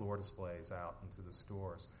getting floor displays out into the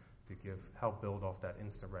stores to help build off that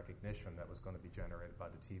instant recognition that was going to be generated by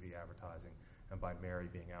the TV advertising and by Mary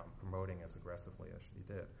being out and promoting as aggressively as she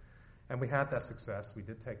did. And we had that success. We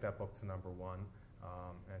did take that book to number one,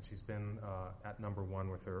 and she's been at number one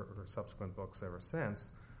with her subsequent books ever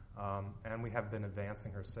since. And we have been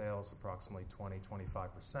advancing her sales approximately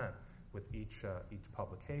 20-25% with each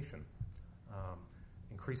publication.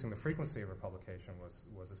 Increasing the frequency of her publication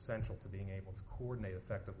was essential to being able to coordinate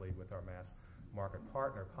effectively with our mass market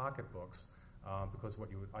partner, Pocket Books, because what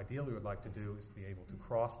you ideally would like to do is be able to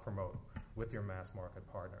cross-promote with your mass market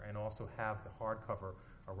partner and also have the hardcover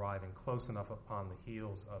arriving close enough upon the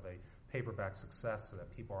heels of a paperback success so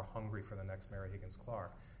that people are hungry for the next Mary Higgins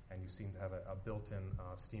Clark, and you seem to have a built-in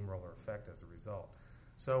steamroller effect as a result.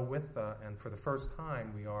 So and for the first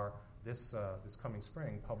time, we are this coming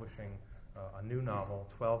spring publishing a new novel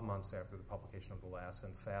 12 months after the publication of the last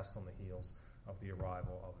and fast on the heels of the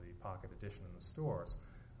arrival of the Pocket Edition in the stores.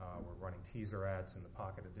 We're running teaser ads in the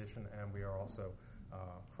Pocket Edition, and we are also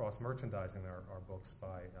cross-merchandising our books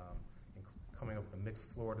by coming up with a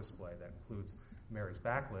mixed floor display that includes Mary's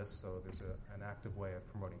backlist, so there's an active way of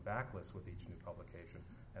promoting backlists with each new publication,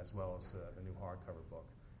 as well as the new hardcover book.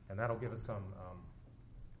 And that'll give us some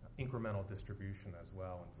incremental distribution as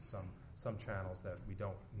well into some channels that we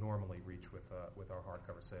don't normally reach with our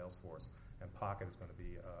hardcover sales force. And Pocket is going to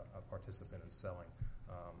be a participant in selling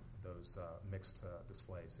those mixed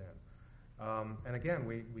displays in. And again,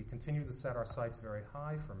 we continue to set our sights very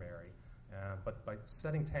high for Mary, but by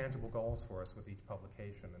setting tangible goals for us with each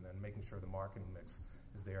publication and then making sure the marketing mix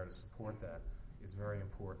is there to support that is very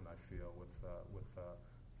important, I feel, with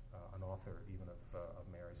an author even of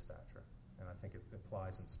Mary's stature. And I think it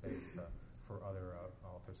applies in spades for other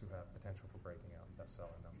authors who have potential for breaking out in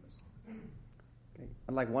bestseller numbers. Okay.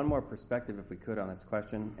 I'd like one more perspective, if we could, on this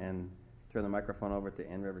question, and turn the microphone over to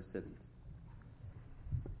Ann Rivers Siddons.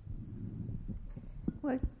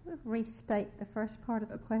 Well, restate the first part of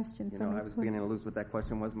the question for me. I was beginning to lose what that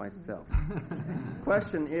question was myself.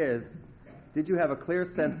 Question is, did you have a clear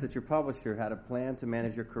sense that your publisher had a plan to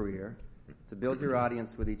manage your career, to build your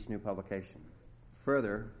audience with each new publication?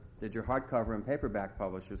 Further, did your hardcover and paperback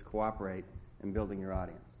publishers cooperate in building your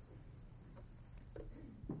audience?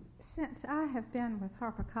 Since I have been with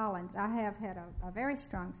HarperCollins, I have had a very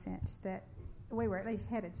strong sense that we were at least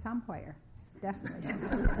headed somewhere. Definitely.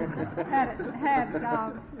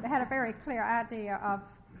 had a very clear idea of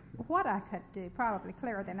what I could do, probably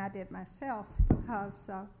clearer than I did myself,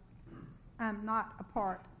 because I'm not a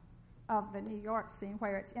part of the New York scene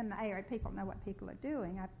where it's in the air and people know what people are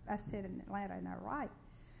doing. I sit in Atlanta and I write.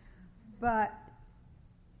 But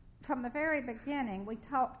from the very beginning, we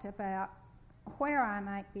talked about where I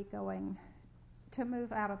might be going to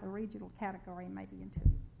move out of the regional category and maybe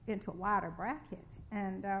into a wider bracket.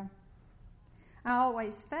 And I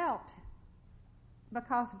always felt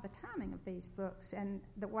because of the timing of these books and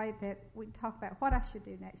the way that we talk about what I should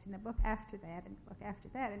do next in the book after that and the book after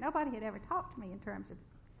that. And nobody had ever talked to me in terms of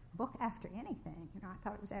book after anything. I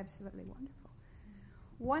thought it was absolutely wonderful.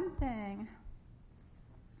 One thing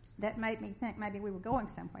that made me think maybe we were going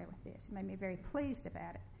somewhere with this, made me very pleased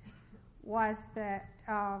about it, was that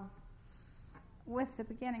with the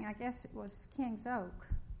beginning, I guess it was King's Oak,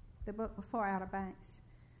 the book before Outer Banks,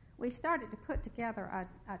 we started to put together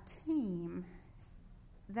a team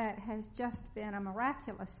that has just been a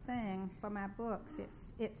miraculous thing for my books.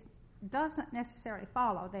 It doesn't necessarily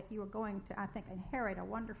follow that you are going to, I think, inherit a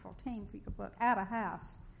wonderful team for your book at a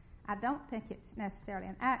house. I don't think it's necessarily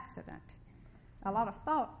an accident. A lot of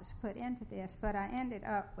thought was put into this, but I ended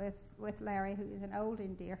up with Larry, who is an old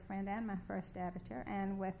and dear friend and my first editor,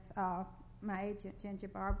 and with my agent, Ginger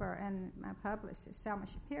Barber, and my publicist, Selma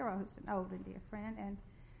Shapiro, who's an old and dear friend, and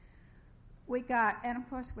of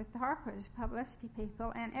course with the Harper's publicity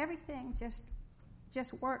people, and everything just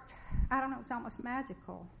worked. I don't know, it was almost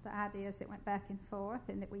magical, the ideas that went back and forth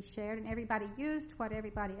and that we shared, and everybody used what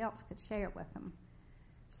everybody else could share with them,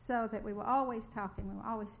 so that we were always talking, we were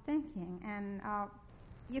always thinking, and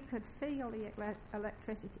you could feel the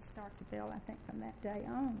electricity start to build, I think, from that day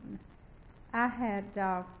on. I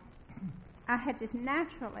had just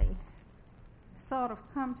naturally sort of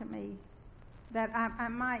come to me that I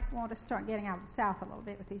might want to start getting out of the South a little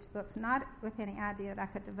bit with these books, not with any idea that I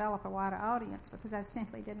could develop a wider audience, because I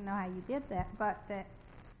simply didn't know how you did that, but that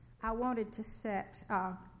I wanted to set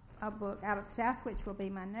a book out of the South, which will be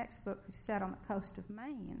my next book, is set on the coast of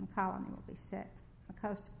Maine, and Colony will be set on the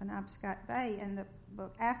coast of Penobscot Bay, and the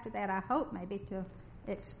book after that I hope maybe to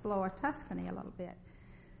explore Tuscany a little bit.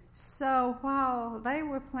 So while they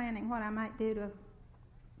were planning what I might do to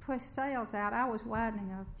push sales out, I was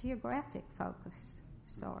widening a geographic focus,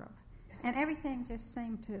 sort of. And everything just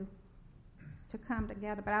seemed to come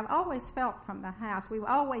together. But I've always felt from the house, we were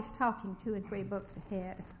always talking 2 and 3 books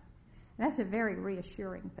ahead. That's a very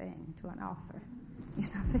reassuring thing to an author.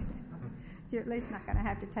 You're at least not going to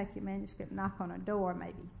have to take your manuscript, knock on a door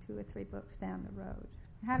maybe 2 or 3 books down the road.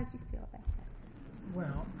 How did you feel about that?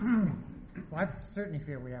 Well, I certainly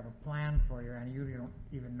feel we have a plan for you, and you don't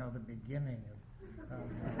even know the beginning of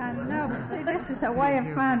I know, but see, this is a way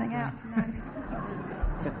of finding out tonight.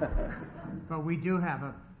 But we do have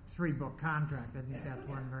a 3-book contract. I think that's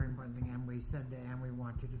one very important thing. And we said to Anne, we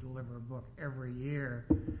want you to deliver a book every year,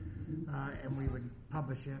 and we would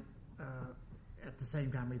publish it at the same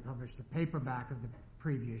time we published the paperback of the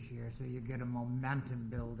previous year, so you get a momentum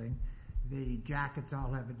building. The jackets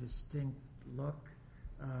all have a distinct look.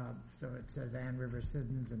 So it says Anne Rivers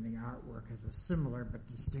Siddons, and the artwork has a similar but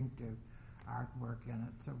distinctive artwork in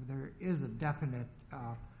it. So there is a definite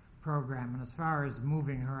program. And as far as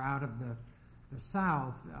moving her out of the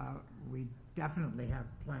South, we definitely have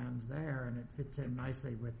plans there, and it fits in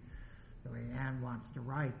nicely with the way Anne wants to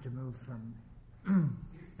write, to move from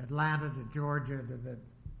Atlanta to Georgia to the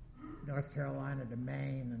North Carolina to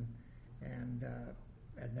Maine, and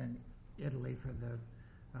then Italy for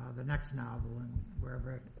the next novel, and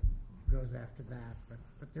wherever it goes after that.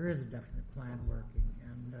 But there is a definite plan working,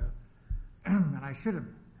 and I should have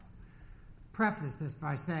prefaced this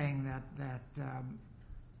by saying that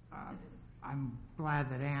I'm glad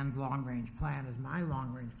that Anne's long-range plan is my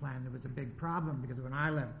long-range plan. There was a big problem because when I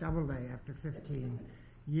left Doubleday after 15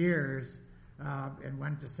 years and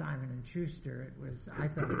went to Simon & Schuster, it was, I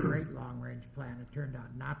thought, a great long-range plan. It turned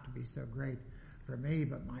out not to be so great for me,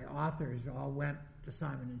 but my authors all went to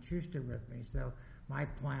Simon & Schuster with me, so my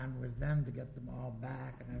plan was then to get them all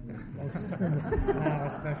back, and I'm most now,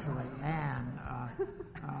 especially Anne.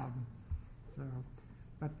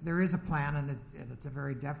 But there is a plan, and it's a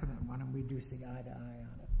very definite one, and we do see eye to eye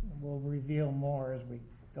on it. We'll reveal more as we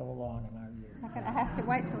go along in our years. I have to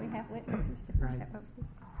wait till we have witnesses to find out.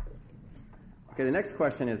 Okay, the next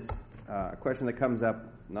question is a question that comes up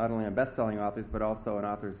not only on best-selling authors, but also on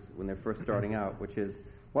authors when they're first starting out, which is,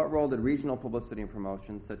 what role did regional publicity and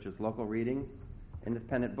promotion, such as local readings,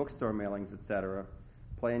 independent bookstore mailings, etc.,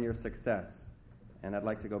 play in your success? And I'd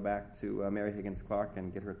like to go back to Mary Higgins Clark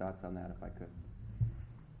and get her thoughts on that, if I could.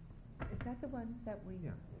 Is that the one that we?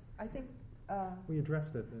 Yeah. I think we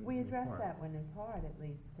addressed it. We addressed that one in part, at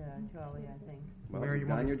least, Charlie. I think. Well, Mary, you've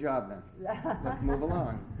done your job then. Let's move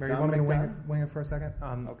along. Mary, you want me to wing it for a second?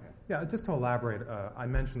 Okay. Yeah, just to elaborate, I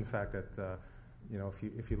mentioned the fact that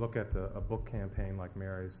if you look at a book campaign like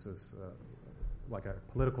Mary's, is like a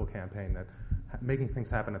political campaign, that making things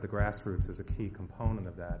happen at the grassroots is a key component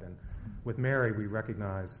of that. And with Mary, we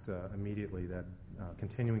recognized immediately that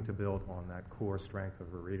continuing to build on that core strength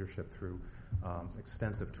of her readership through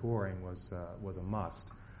extensive touring was a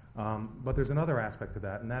must. But there's another aspect to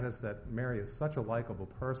that, and that is that Mary is such a likable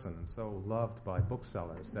person and so loved by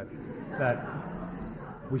booksellers that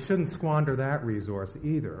we shouldn't squander that resource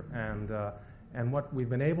either. And what we've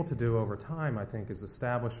been able to do over time, I think, is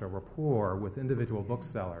establish a rapport with individual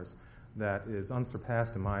booksellers that is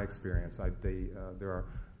unsurpassed in my experience. There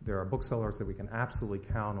are booksellers that we can absolutely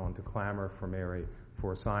count on to clamor for Mary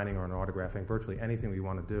for signing or an autographing virtually anything we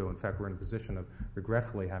want to do. In fact, we're in a position of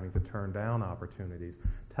regretfully having to turn down opportunities,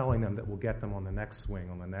 telling them that we'll get them on the next swing,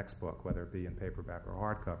 on the next book, whether it be in paperback or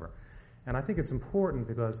hardcover. And I think it's important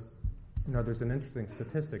because there's an interesting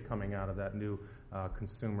statistic coming out of that new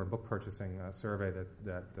consumer book purchasing survey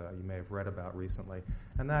that you may have read about recently,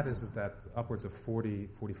 and that is that upwards of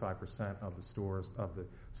 45% of the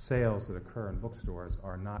sales that occur in bookstores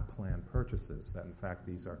are not planned purchases, that in fact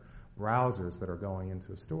these are browsers that are going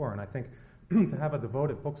into a store. And I think to have a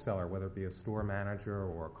devoted bookseller, whether it be a store manager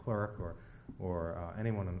or a clerk or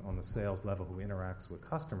anyone on the sales level who interacts with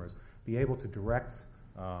customers, be able to direct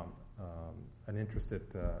an interested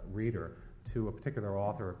reader to a particular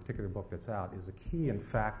author or a particular book that's out is a key and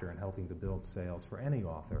factor in helping to build sales for any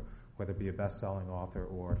author, whether it be a best-selling author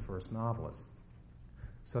or a first novelist.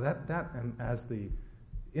 So and as the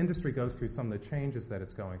industry goes through some of the changes that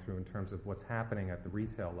it's going through in terms of what's happening at the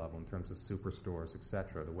retail level, in terms of superstores, et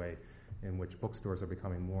cetera, the way in which bookstores are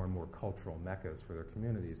becoming more and more cultural meccas for their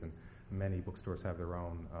communities, and many bookstores have their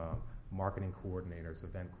own marketing coordinators,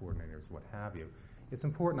 event coordinators, what have you. It's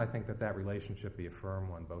important, I think, that relationship be a firm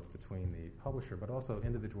one, both between the publisher but also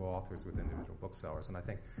individual authors with individual booksellers. And I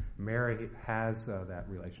think Mary has that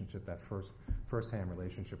relationship, that first-hand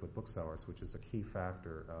relationship with booksellers, which is a key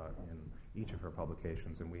factor in each of her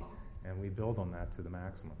publications, and we build on that to the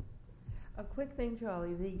maximum. A quick thing,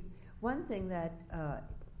 Charlie. The one thing that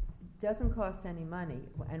doesn't cost any money,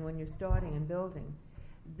 and when you're starting and building,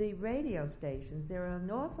 the radio stations, there are an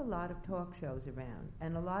awful lot of talk shows around,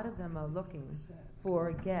 and a lot of them are looking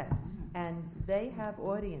for guests, and they have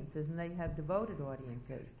audiences, and they have devoted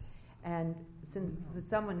audiences. And for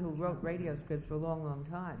someone who wrote radio scripts for a long, long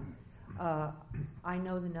time, I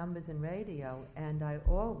know the numbers in radio, and I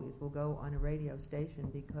always will go on a radio station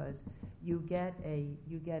because you get a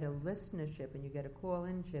listenership and you get a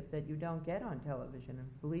call-in-ship that you don't get on television.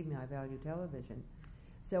 And believe me, I value television.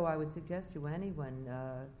 So I would suggest to anyone,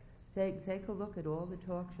 take a look at all the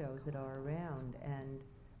talk shows that are around and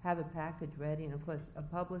have a package ready. And of course, a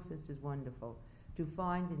publicist is wonderful. To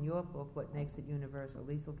find in your book what makes it universal.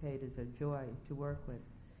 Liesl Kate is a joy to work with.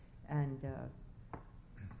 And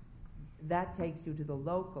that takes you to the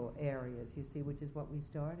local areas, you see, which is what we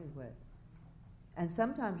started with. And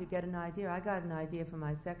sometimes you get an idea. I got an idea for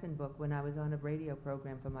my second book when I was on a radio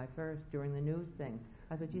program for my first during the news thing.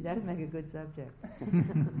 I thought, gee, that'd make a good subject.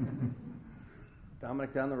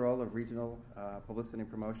 Dominic, down the role of regional publicity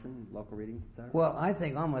and promotion, local readings, etc.? Well, I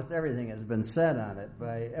think almost everything has been said on it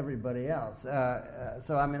by everybody else.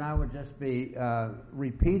 So, I mean, I would just be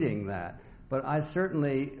repeating that. But I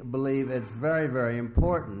certainly believe it's very, very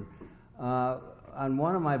important. On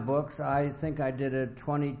one of my books, I think I did a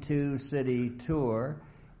 22-city tour,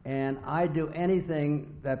 and I do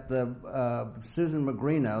anything that the Susan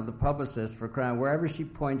Magrino, the publicist for Crown, wherever she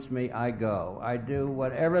points me, I go. I do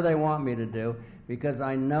whatever they want me to do because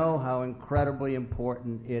I know how incredibly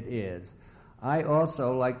important it is. I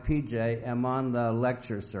also, like PJ, am on the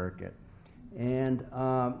lecture circuit, and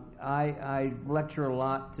I lecture a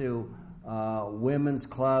lot to women's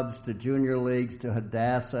clubs, to junior leagues, to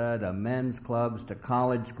Hadassah, to men's clubs, to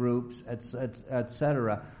college groups,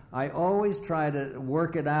 etc. I always try to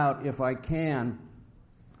work it out, if I can,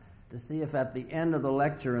 to see if at the end of the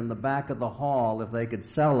lecture in the back of the hall, if they could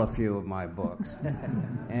sell a few of my books.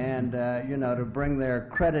 And, to bring their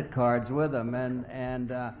credit cards with them. And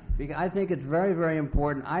because I think it's very, very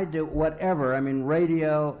important. I do whatever. I mean,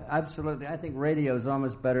 radio, absolutely. I think radio is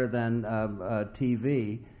almost better than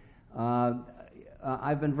TV.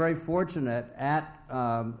 I've been very fortunate at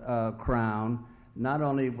Crown, not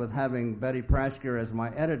only with having Betty Praschker as my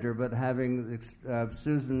editor, but having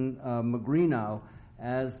Susan Magrino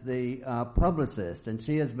as the publicist. And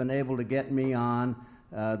she has been able to get me on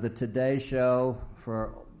the Today Show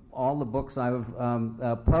for all the books I've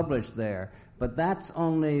published there. But that's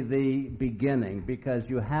only the beginning, because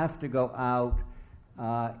you have to go out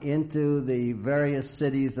into the various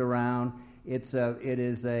cities around. It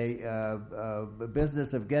is a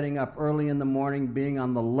business of getting up early in the morning, being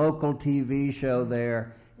on the local TV show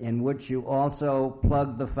there, in which you also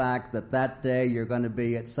plug the fact that that day you're going to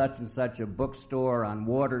be at such and such a bookstore on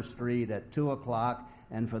Water Street at 2 o'clock,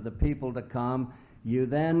 and for the people to come. You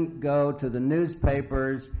then go to the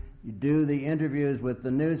newspapers you do the interviews with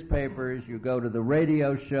the newspapers, you go to the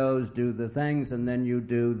radio shows, do the things, and then you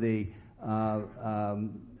do the book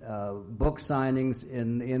signings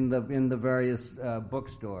in the various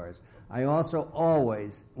bookstores. I also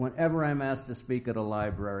always, whenever I'm asked to speak at a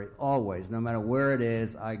library, always, no matter where it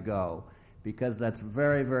is, I go, because that's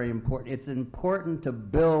very, very important. It's important to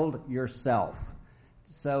build yourself,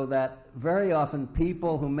 so that very often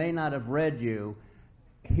people who may not have read you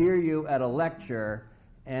hear you at a lecture,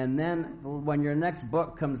 and then when your next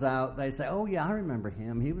book comes out, they say, "Oh yeah, I remember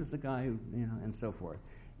him. He was the guy who," and so forth.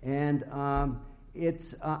 And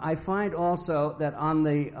I find also that on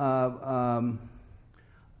the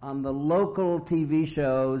local TV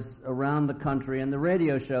shows around the country and the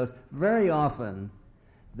radio shows, very often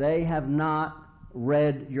they have not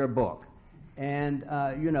read your book, and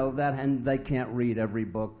and they can't read every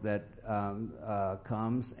book that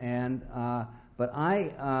comes. And but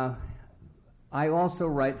I also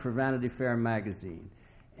write for Vanity Fair magazine,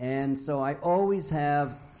 and so I always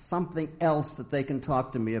have something else that they can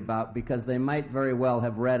talk to me about, because they might very well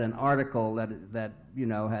have read an article that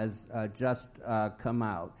has just come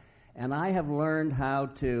out. And I have learned how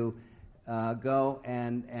to go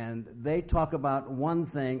and they talk about one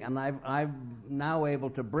thing, and I'm now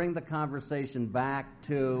able to bring the conversation back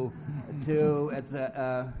to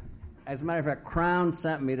as a matter of fact, Crown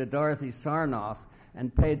sent me to Dorothy Sarnoff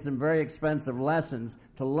and paid some very expensive lessons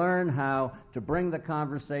to learn how to bring the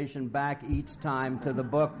conversation back each time to the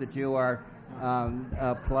book that you are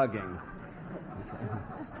plugging.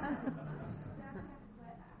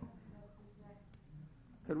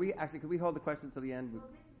 Could we hold the questions to the end? Well, this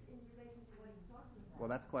is in relation to what he's talking about. Well,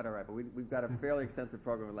 that's quite all right, but we've got a fairly extensive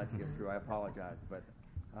program we'd like to get through. I apologize, but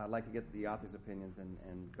I'd like to get the authors' opinions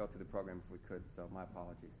and go through the program if we could, so my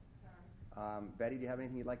apologies. Betty, do you have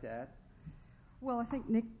anything you'd like to add? Well, I think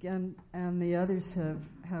Nick and the others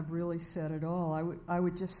have really said it all. I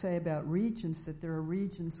would just say about regions that there are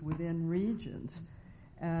regions within regions.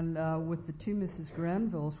 And with the two Mrs.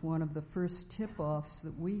 Grenvilles, one of the first tip-offs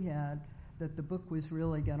that we had that the book was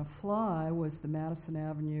really going to fly was the Madison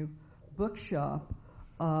Avenue bookshop,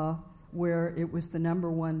 where it was the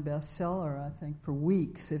 #1 bestseller, I think, for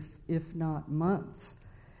weeks, if not months.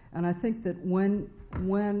 And I think that when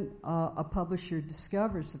a publisher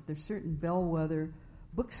discovers that there's certain bellwether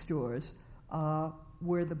bookstores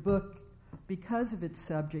where the book, because of its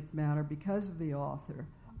subject matter, because of the author,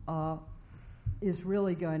 is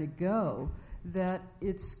really going to go, that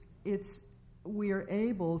we are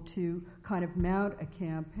able to kind of mount a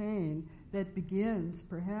campaign that begins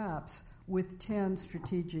perhaps with 10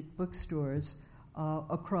 strategic bookstores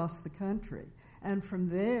across the country. And from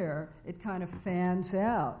there, it kind of fans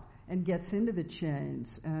out and gets into the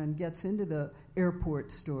chains and gets into the airport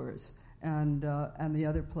stores and the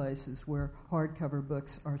other places where hardcover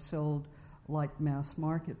books are sold like mass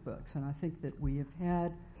market books. And I think that we have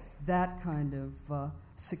had that kind of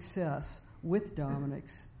success with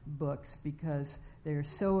Dominic's books because they are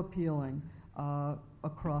so appealing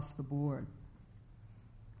across the board.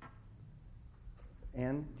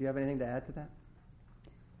 Anne, do you have anything to add to that?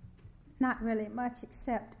 Not really much,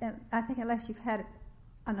 except I think unless you've had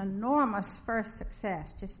an enormous first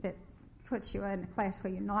success, just that puts you in a class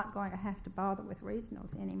where you're not going to have to bother with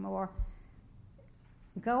regionals anymore,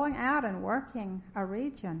 going out and working a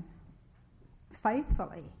region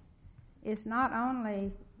faithfully is not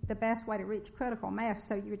only the best way to reach critical mass,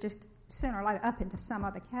 so you're just sooner or later up into some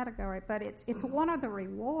other category, but it's one of the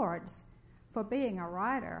rewards for being a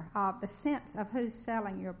writer, the sense of who's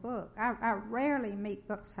selling your book. I rarely meet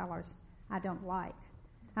booksellers I don't like.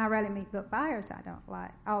 I rarely meet book buyers I don't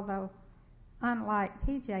like, although unlike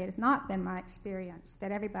PJ, it has not been my experience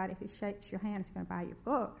that everybody who shakes your hand is going to buy your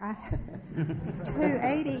book. I have two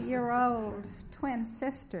 80-year-old twin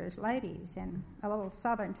sisters, ladies, in a little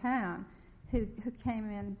southern town who came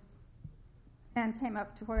in and came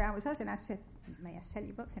up to where I was hosting. I said, "May I sell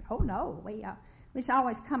your books?" And oh no, we just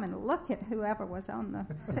always come and look at whoever was on the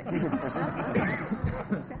 6-inch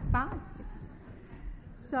show. I said, fine.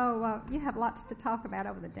 So you have lots to talk about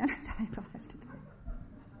over the dinner table after that.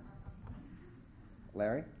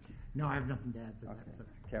 Larry? No, I have nothing to add to that. So.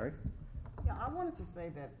 Terry? Yeah, I wanted to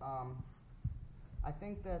say that I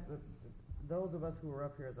think that those of us who are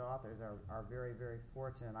up here as authors are very, very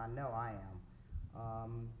fortunate. I know I am.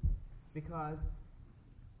 Because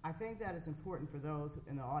I think that it's important for those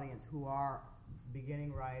in the audience who are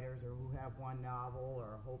beginning writers or who have one novel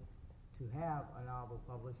or hope to have a novel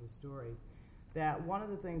published in stories, that one of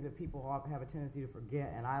the things that people have a tendency to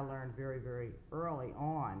forget, and I learned very, very early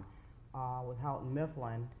on with Houghton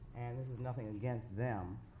Mifflin, and this is nothing against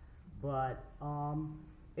them, but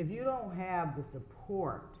if you don't have the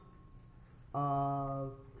support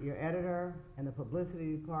of your editor and the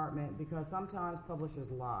publicity department, because sometimes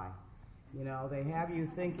publishers lie. You know, they have you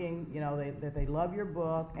thinking, you know, that they love your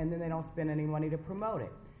book, and then they don't spend any money to promote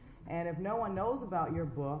it. And if no one knows about your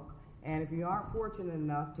book, and if you aren't fortunate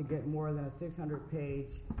enough to get more than a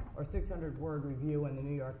 600-page or 600-word review in the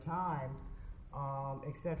New York Times,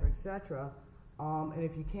 et cetera, and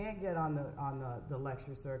if you can't get on the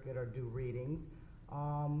lecture circuit or do readings,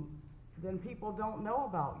 then people don't know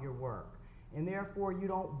about your work, and therefore you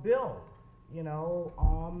don't build, you know.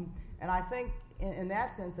 And I think in that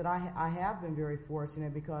sense that I have been very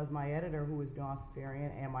fortunate, because my editor, who is Dawn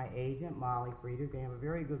Safarian, and my agent, Molly Friedrich, they have a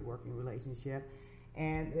very good working relationship,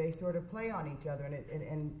 and they sort of play on each other,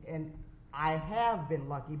 and I have been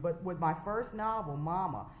lucky. But with my first novel,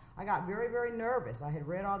 Mama, I got very, very nervous. I had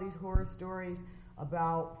read all these horror stories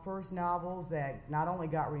about first novels that not only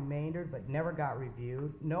got remaindered but never got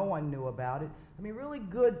reviewed. No one knew about it. I mean, really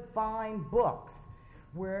good, fine books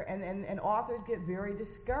where and authors get very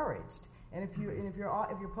discouraged. And if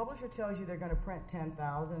your publisher tells you they're going to print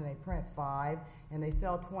 10,000 and they print 5 and they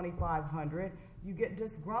sell 2,500, you get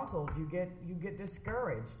disgruntled. You get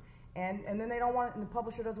discouraged. And then they don't want, and the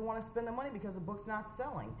publisher doesn't want to spend the money because the book's not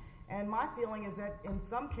selling. And my feeling is that in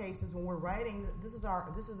some cases when we're writing, this is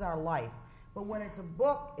our life. But when it's a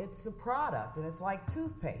book, it's a product, and it's like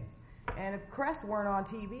toothpaste. And if Crest weren't on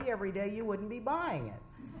TV every day, you wouldn't be buying it.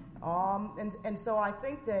 And so I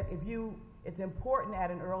think that it's important at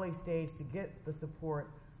an early stage to get the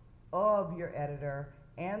support of your editor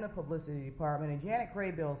and the publicity department. And Janet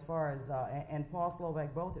Craybill, as far as and Paul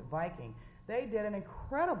Slovak, both at Viking, they did an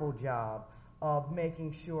incredible job of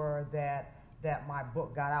making sure that my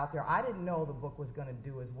book got out there. I didn't know the book was going to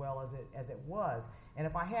do as well as it was. And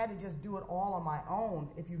if I had to just do it all on my own,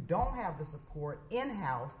 if you don't have the support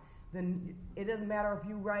in-house, then it doesn't matter if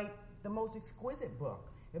you write the most exquisite book.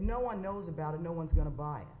 If no one knows about it, no one's going to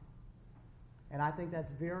buy it. And I think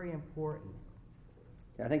that's very important.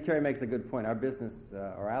 Yeah, I think Terry makes a good point. Our business,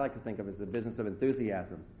 or I like to think of it as the business of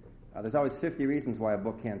enthusiasm. There's always 50 reasons why a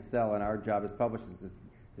book can't sell, and our job as publishers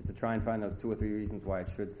is to try and find those 2 or 3 reasons why it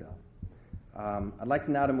should sell. I'd like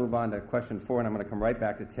to now move on to question 4, and I'm going to come right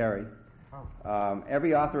back to Terry.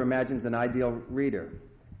 Every author imagines an ideal reader.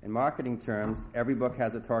 In marketing terms, every book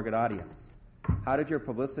has a target audience. How did your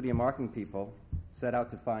publicity and marketing people set out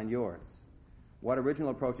to find yours? What original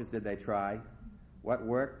approaches did they try? What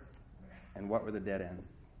worked? And what were the dead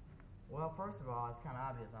ends? Well, first of all, it's kind of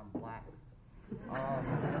obvious I'm black.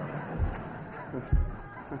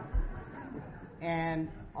 And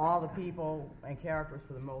all the people and characters,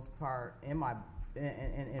 for the most part, in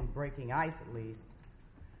Breaking Ice at least,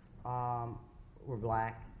 were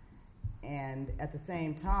black. And at the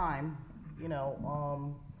same time,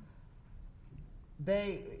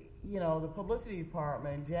 the publicity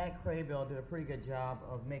department, Janet Craybill, did a pretty good job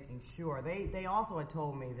of making sure. They also had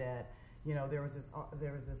told me that, there was this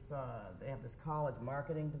they have this college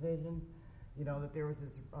marketing division, that there was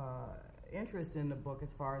this interest in the book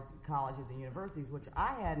as far as colleges and universities, which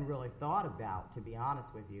I hadn't really thought about, to be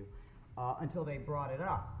honest with you, until they brought it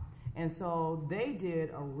up. And so they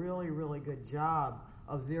did a really, really good job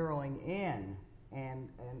of zeroing in, and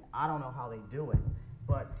I don't know how they do it,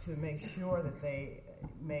 but to make sure that they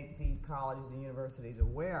make these colleges and universities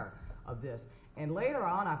aware of this. And later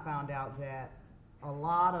on, I found out that a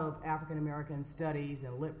lot of African American studies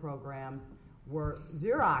and lit programs were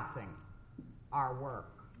Xeroxing our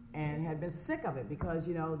work and had been sick of it because,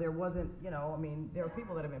 there wasn't, there were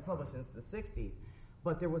people that have been published since the 60s,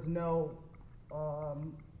 but there was no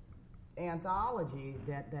anthology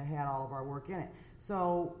that had all of our work in it.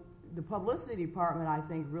 So the publicity department, I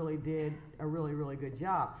think, really did a really, really good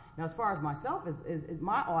job. Now, as far as myself, is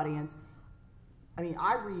my audience,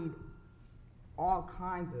 I read all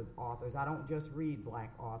kinds of authors. I don't just read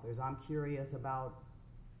black authors. I'm curious about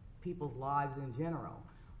people's lives in general,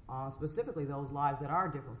 specifically those lives that are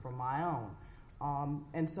different from my own.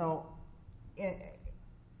 And so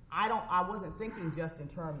I wasn't thinking just in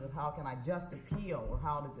terms of how can I just appeal, or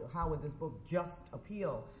how would this book just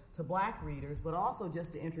appeal to black readers, but also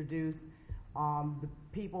just to introduce the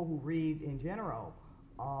people who read in general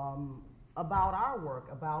about our work,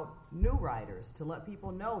 about new writers, to let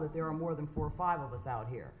people know that there are more than 4 or 5 of us out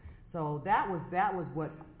here. So that was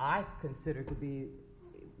what I consider to be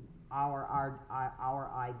our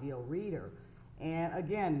ideal reader. And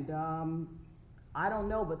again, I don't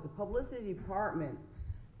know, but the publicity department,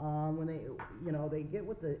 when they get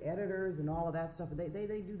with the editors and all of that stuff,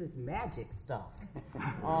 they do this magic stuff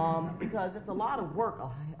because it's a lot of work,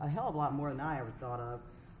 a hell of a lot more than I ever thought of.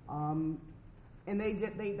 And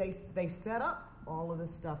they set up all of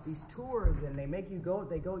this stuff, these tours, and they make you go.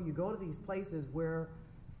 You go to these places where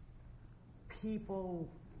people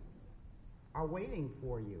are waiting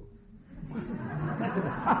for you.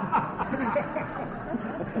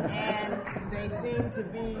 And they seem to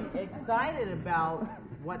be excited about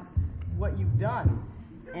what you've done.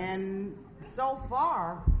 And so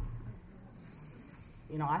far,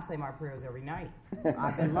 I say my prayers every night.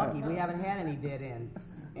 I've been lucky. We haven't had any dead ends.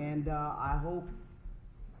 And I hope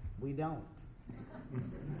we don't.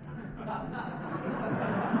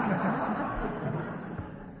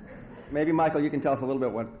 Maybe, Michael, you can tell us a little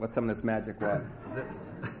bit what some of this magic was.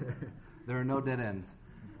 There are no dead ends.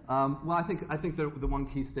 Well, I think the one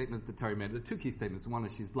key statement that Terry made, the two key statements. One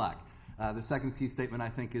is she's black. The second key statement, I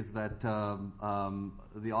think, is that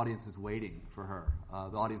the audience is waiting for her.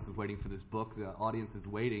 The audience is waiting for this book. The audience is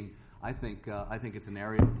waiting. I think it's an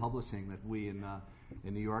area of publishing that we in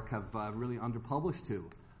New York have really underpublished to.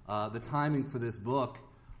 The timing for this book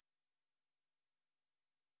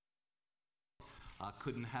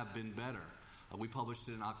couldn't have been better. We published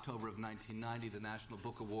it in October of 1990. The National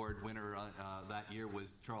Book Award winner that year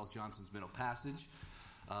was Charles Johnson's Middle Passage.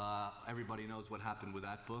 Everybody knows what happened with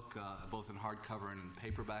that book, both in hardcover and in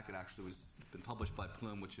paperback. It actually was been published by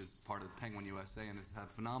Plume, which is part of Penguin USA, and has had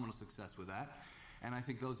phenomenal success with that. And I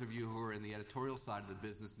think those of you who are in the editorial side of the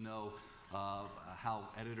business know how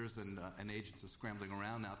editors and agents are scrambling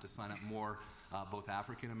around now to sign up more both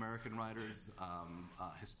African-American writers,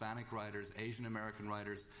 Hispanic writers, Asian-American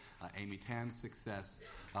writers, Amy Tan's success,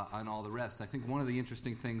 and all the rest. I think one of the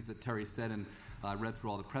interesting things that Terry said, and I read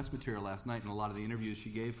through all the press material last night and a lot of the interviews she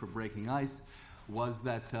gave for Breaking Ice, was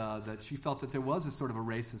that she felt that there was a sort of a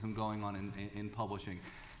racism going on in publishing,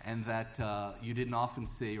 and that you didn't often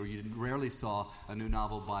see, or you rarely saw, a new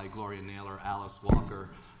novel by Gloria Naylor, Alice Walker,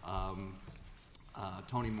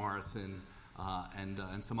 Toni Morrison,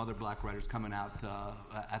 and some other black writers coming out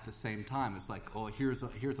at the same time. It's like, oh, here's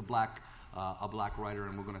a black writer,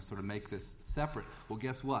 and we're going to sort of make this separate. Well,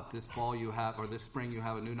 guess what? This fall you have, or this spring you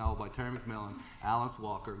have a new novel by Terry McMillan, Alice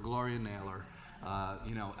Walker, Gloria Naylor.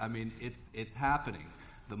 It's happening.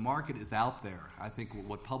 The market is out there. I think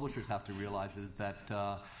what publishers have to realize is that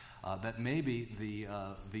that maybe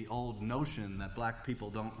the old notion that black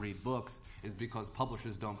people don't read books is because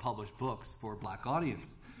publishers don't publish books for a black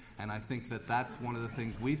audience. And I think that that's one of the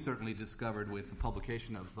things we certainly discovered with the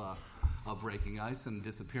publication of Breaking Ice and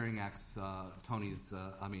Disappearing Acts,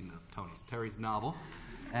 Terry's novel,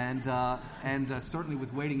 and certainly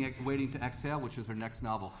with Waiting to Exhale, which is her next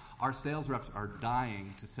novel. Our sales reps are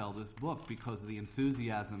dying to sell this book because of the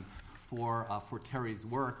enthusiasm for Terry's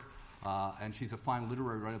work, and she's a fine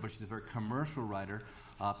literary writer, but she's a very commercial writer.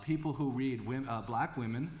 People who read black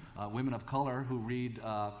women, women of color who read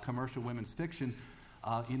commercial women's fiction,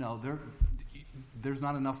 there's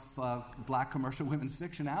not enough black commercial women's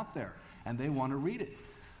fiction out there, and they want to read it.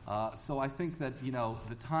 So I think that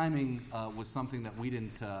the timing was something that we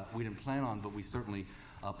didn't plan on, but we certainly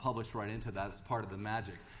published right into that as part of the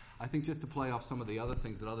magic. I think just to play off some of the other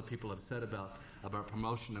things that other people have said about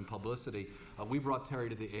promotion and publicity, we brought Terry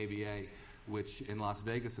to the ABA, which in Las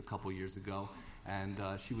Vegas a couple years ago, and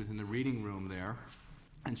she was in the reading room there.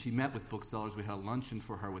 And she met with booksellers. We had a luncheon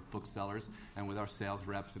for her with booksellers and with our sales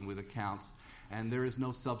reps and with accounts. And there is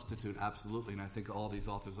no substitute, absolutely, and I think all these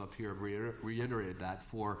authors up here have reiterated that,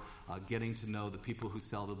 for getting to know the people who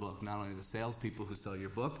sell the book, not only the salespeople who sell your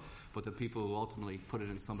book, but the people who ultimately put it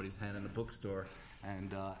in somebody's hand in a bookstore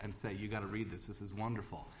and say, you got to read this, this is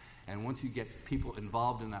wonderful. And once you get people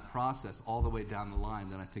involved in that process all the way down the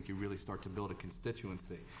line, then I think you really start to build a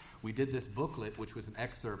constituency. We did this booklet, which was an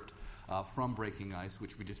excerpt from Breaking Ice,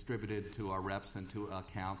 which we distributed to our reps and to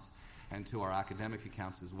accounts and to our academic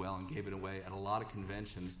accounts as well, and gave it away at a lot of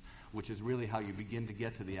conventions, which is really how you begin to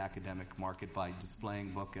get to the academic market, by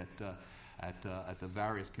displaying book at the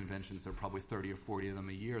various conventions. There are probably 30 or 40 of them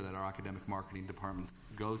a year that our academic marketing department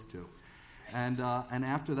goes to. And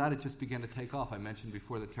after that, it just began to take off. I mentioned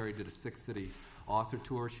before that Terry did a 6-city author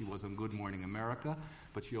tour. She was on Good Morning America,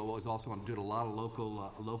 but she was also did a lot of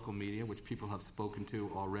local media, which people have spoken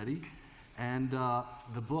to already. And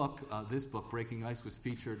this book, Breaking Ice, was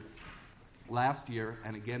featured last year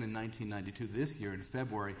and again in 1992, this year in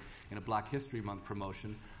February, in a Black History Month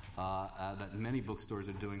promotion that many bookstores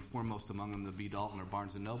are doing, foremost among them the B. Dalton or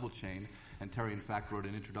Barnes & Noble chain. And Terry, in fact, wrote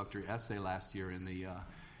an introductory essay last year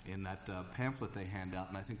in that pamphlet they hand out,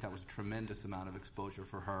 and I think that was a tremendous amount of exposure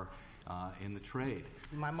for her in the trade.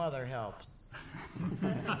 My mother helps.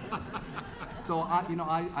 So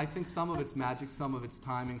I think some of it's magic, some of it's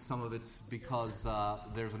timing, some of it's because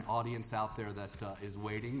there's an audience out there that is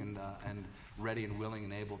waiting and ready and willing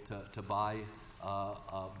and able to buy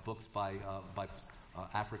books by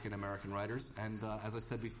African American writers. And as I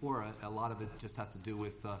said before, a lot of it just has to do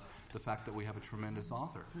with the fact that we have a tremendous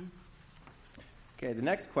author. Okay, the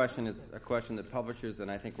next question is a question that publishers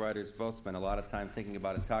and I think writers both spend a lot of time thinking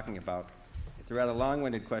about and talking about. It's a rather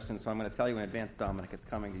long-winded question, so I'm going to tell you in advance, Dominic, it's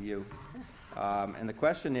coming to you. And the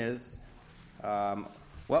question is,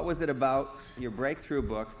 what was it about your breakthrough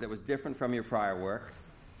book that was different from your prior work?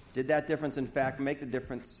 Did that difference, in fact, make the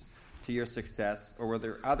difference to your success, or were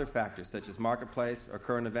there other factors, such as marketplace or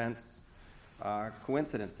current events,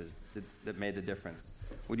 coincidences that made the difference?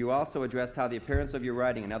 Would you also address how the appearance of your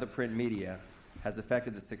writing in other print media has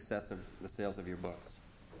affected the success of the sales of your books?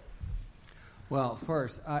 Well,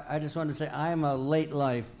 first, I just want to say I am a late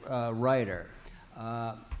life writer,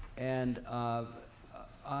 and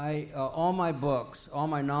all my books, all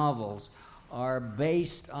my novels, are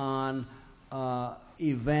based on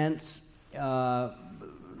events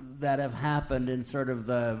that have happened in sort of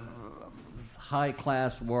the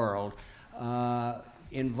high-class world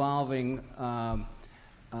involving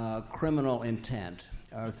criminal intent,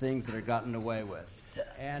 or things that are gotten away with.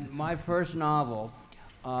 And my first novel,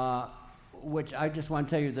 which I just want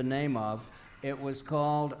to tell you the name of, it was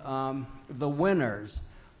called The Winners,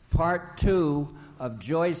 Part 2 of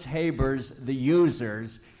Joyce Haber's The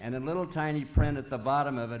Users, and in little tiny print at the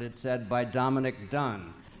bottom of it, it said, by Dominic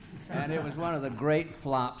Dunn. And it was one of the great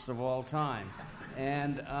flops of all time.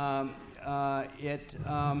 And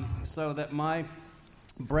so that my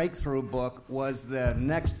breakthrough book was the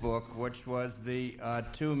next book, which was the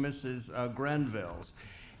Two Mrs. Grenvilles,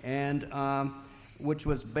 and which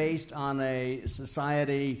was based on a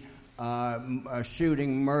society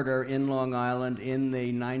shooting murder in Long Island in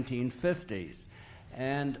the 1950s.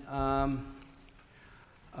 And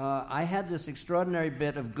I had this extraordinary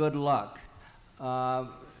bit of good luck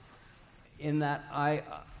in that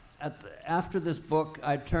after this book,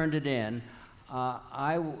 I turned it in.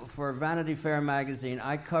 For Vanity Fair magazine,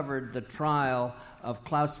 I covered the trial of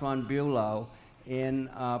Klaus von Bülow in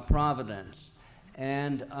Providence,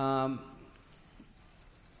 and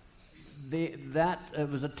it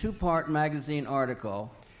was a two-part magazine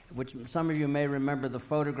article, which some of you may remember the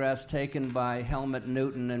photographs taken by Helmut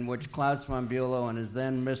Newton, in which Klaus von Bülow and his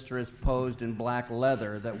then mistress posed in black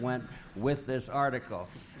leather that went with this article,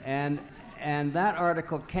 and that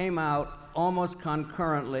article came out almost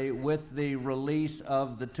concurrently with the release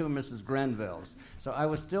of the Two Mrs. Grenvilles. So I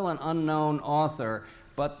was still an unknown author,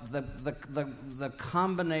 but the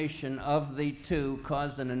combination of the two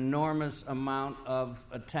caused an enormous amount of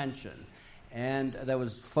attention, and that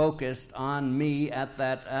was focused on me at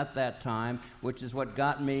that time, which is what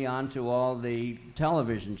got me onto all the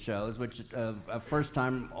television shows, which a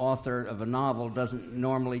first-time author of a novel doesn't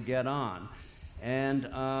normally get on. And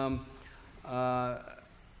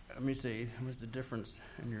let me see. What's the difference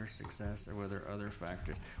in your success, or were there other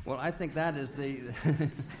factors? Well, I think that is the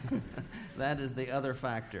that is the other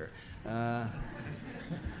factor. I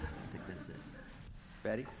think that's it.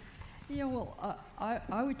 Betty? Yeah. Well,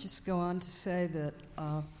 I would just go on to say that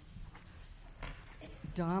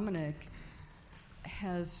Dominic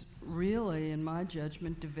has really, in my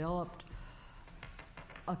judgment, developed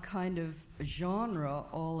a kind of genre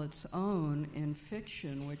all its own in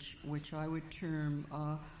fiction, which I would term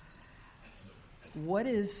what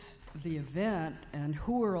is the event and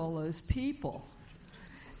who are all those people?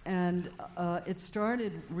 And it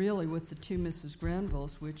started really with the Two Mrs.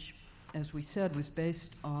 Grenvilles, which, as we said, was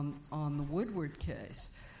based on the Woodward case.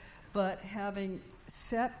 But having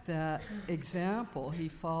set that example, he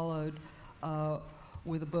followed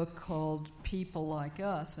with a book called People Like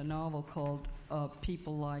Us, a novel called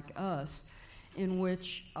People Like Us, in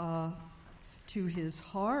which, to his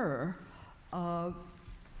horror,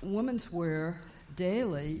 Women's Wear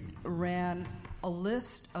Daily ran a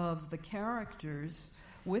list of the characters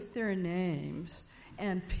with their names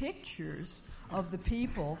and pictures of the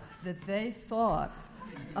people that they thought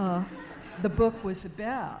the book was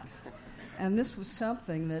about. And this was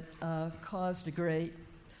something that caused a great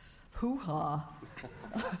hoo-ha,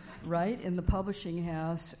 right, in the publishing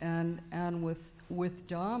house and with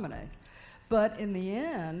Dominic. But in the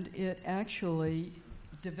end, it actually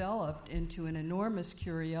developed into an enormous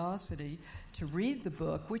curiosity to read the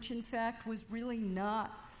book, which in fact was really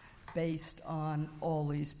not based on all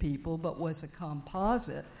these people, but was a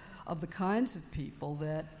composite of the kinds of people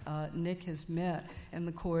that Nick has met in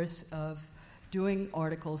the course of doing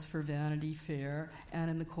articles for Vanity Fair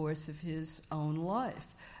and in the course of his own life,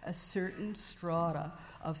 a certain strata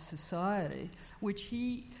of society, which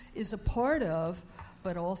he is a part of,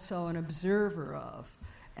 but also an observer of.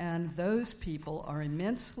 And those people are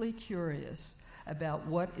immensely curious about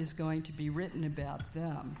what is going to be written about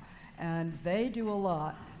them. And they do a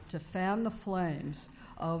lot to fan the flames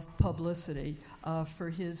of publicity for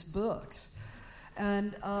his books.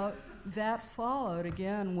 And that followed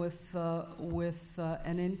again with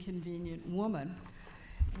An Inconvenient Woman,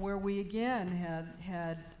 where we again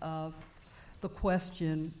had the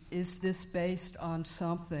question, is this based on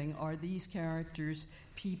something? Are these characters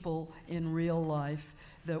people in real life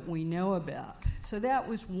that we know about? So that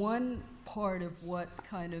was one part of what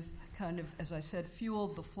kind of, as I said,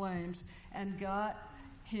 fueled the flames and got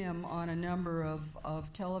him on a number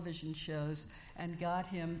of television shows and got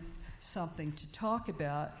him something to talk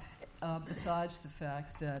about, besides the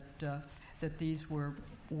fact that these were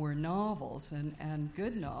novels and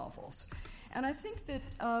good novels. And I think that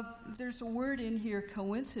there's a word in here,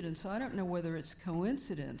 coincidence. I don't know whether it's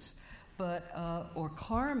coincidence, but or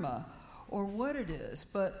karma, or what it is.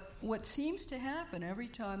 But what seems to happen every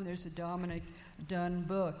time there's a Dominick Dunne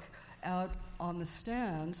book out on the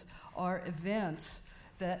stands are events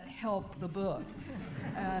that help the book.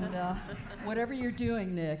 And whatever you're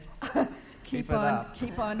doing, Nick, keep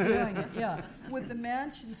on doing it. Yeah, with The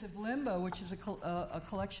Mansions of Limbo, which is a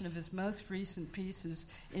collection of his most recent pieces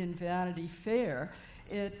in Vanity Fair,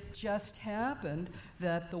 it just happened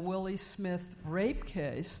that the Willie Smith rape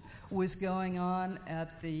case was going on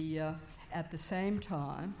at the same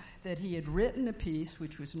time that he had written a piece,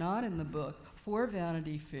 which was not in the book, for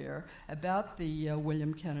Vanity Fair about the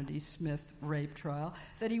William Kennedy Smith rape trial,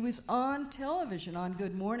 that he was on television on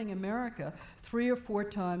Good Morning America 3 or 4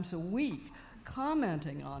 times a week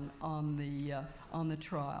commenting on the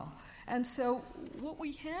trial. And so what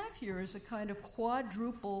we have here is a kind of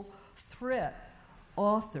quadruple threat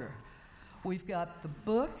author. We've got the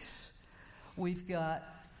books, we've got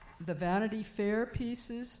the Vanity Fair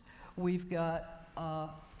pieces, we've got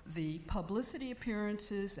the publicity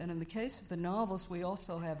appearances, and in the case of the novels, we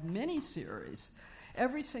also have miniseries.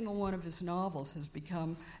 Every single one of his novels has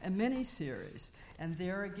become a miniseries, and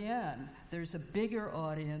there again, there's a bigger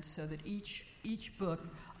audience, so that each book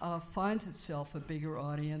finds itself a bigger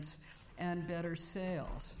audience and better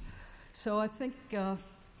sales. So I think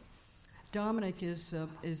Dominick is a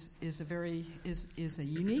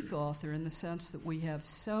unique author in the sense that we have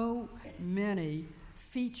so many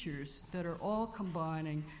features that are all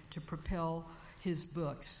combining to propel his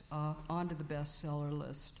books onto the bestseller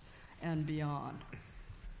list and beyond.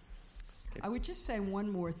 I would just say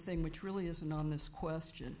one more thing, which really isn't on this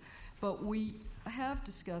question, but we have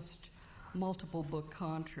discussed multiple book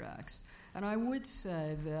contracts, and I would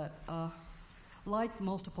say that, like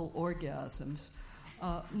multiple orgasms,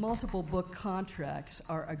 multiple book contracts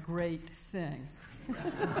are a great thing. And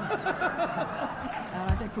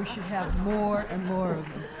I think we should have more and more of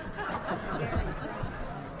them.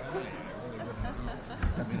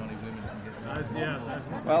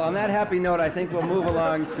 Well, on that happy note, I think we'll move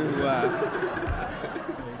along to...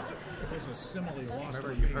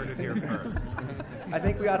 Remember, you heard it here first. I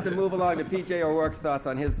think we ought to move along to P.J. O'Rourke's thoughts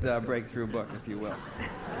on his breakthrough book, if you will.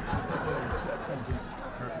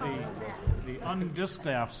 The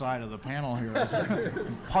undistaffed side of the panel here is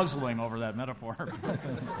puzzling over that metaphor.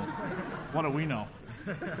 What do we know?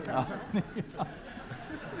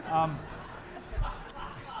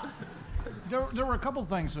 There were a couple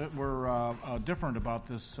things that were different about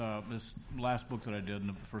this last book that I did, and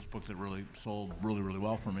the first book that really sold really, really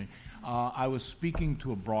well for me. I was speaking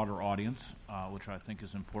to a broader audience, which I think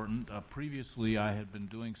is important. Previously, I had been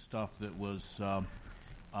doing stuff that was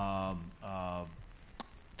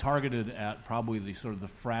targeted at probably the sort of the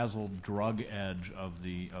frazzled drug edge of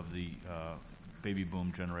the baby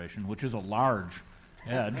boom generation, which is a large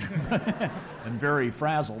edge and very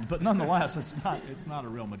frazzled, but nonetheless, it's not a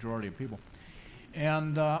real majority of people.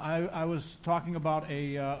 And I was talking about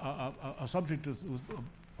a subject of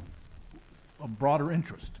broader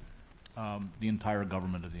interest, the entire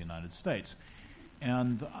government of the United States.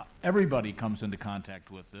 And everybody comes into contact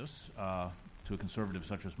with this. To a conservative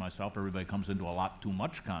such as myself, everybody comes into a lot too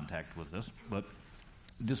much contact with this. But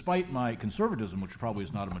despite my conservatism, which probably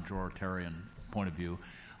is not a majoritarian point of view,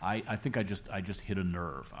 I think I just hit a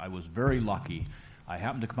nerve. I was very lucky. I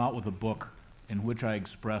happened to come out with a book in which I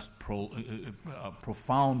expressed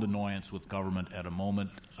profound annoyance with government at a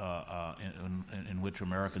moment in which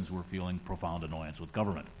Americans were feeling profound annoyance with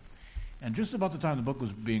government. And just about the time the book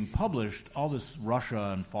was being published, all this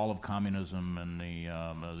Russia and fall of communism and the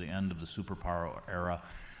end of the superpower era,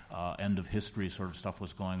 end of history sort of stuff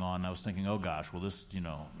was going on. And I was thinking, oh gosh, well this,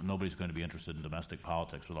 nobody's going to be interested in domestic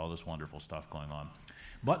politics with all this wonderful stuff going on.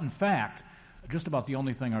 But in fact, just about the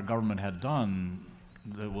only thing our government had done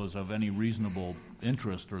that was of any reasonable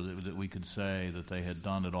interest, or that we could say that they had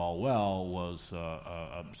done it all well, was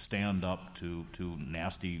a stand up to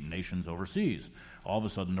nasty nations overseas. All of a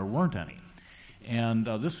sudden, there weren't any. And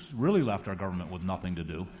this really left our government with nothing to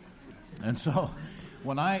do. And so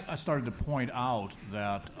when I started to point out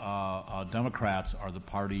that Democrats are the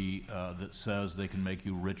party that says they can make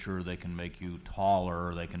you richer, they can make you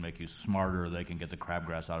taller, they can make you smarter, they can get the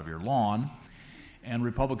crabgrass out of your lawn, and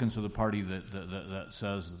Republicans are the party that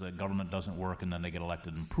says that government doesn't work and then they get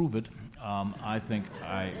elected and prove it, I think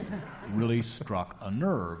I really struck a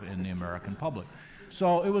nerve in the American public.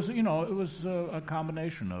 So it was, a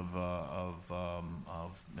combination of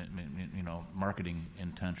marketing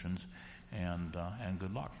intentions and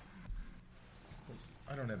good luck.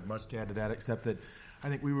 I don't have much to add to that, except that I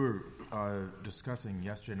think we were discussing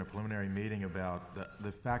yesterday in a preliminary meeting about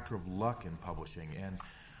the factor of luck in publishing. And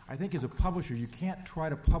I think as a publisher, you can't try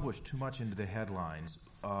to publish too much into the headlines,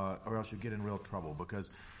 or else you get in real trouble. Because,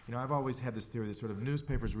 I've always had this theory that sort of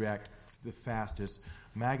newspapers react the fastest,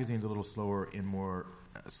 magazines a little slower in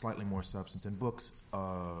slightly more substance, and books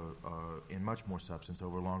in much more substance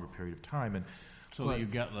over a longer period of time. And so that you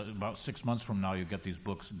get, about 6 months from now, you get these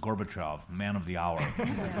books, Gorbachev, Man of the Hour.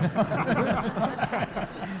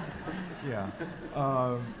 Yeah.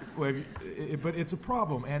 But it's a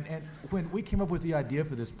problem. And when we came up with the idea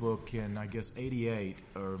for this book in, I guess, 88,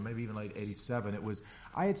 or maybe even late 87,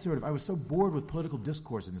 I was so bored with political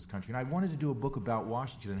discourse in this country, and I wanted to do a book about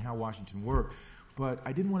Washington and how Washington worked. But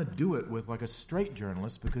I didn't want to do it with like a straight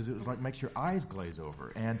journalist, because it was like makes your eyes glaze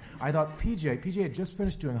over. And I thought PJ had just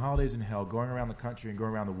finished doing Holidays in Hell, going around the country and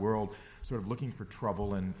going around the world, sort of looking for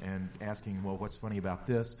trouble and asking, well, what's funny about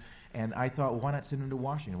this? And I thought, well, why not send him to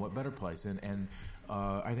Washington? What better place? And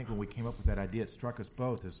I think when we came up with that idea, it struck us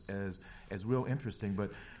both as real interesting.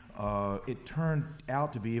 But it turned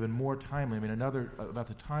out to be even more timely. I mean, about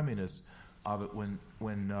the timeliness of it when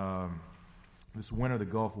this winter the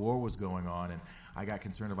Gulf War was going on, and I got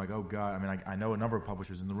concerned of like, oh God. I mean, I know a number of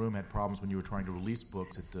publishers in the room had problems when you were trying to release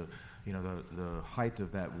books at the height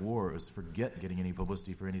of that war. It was forget getting any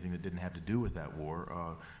publicity for anything that didn't have to do with that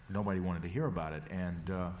war. Nobody wanted to hear about it. And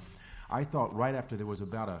I thought right after there was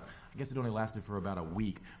I guess it only lasted for about a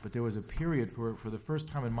week, but there was a period for the first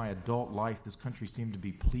time in my adult life, this country seemed to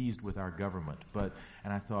be pleased with our government. And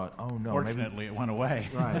I thought, oh no. Fortunately, it went away.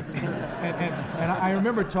 Right. and I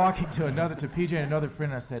remember talking to PJ and another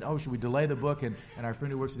friend, and I said, oh, should we delay the book? And our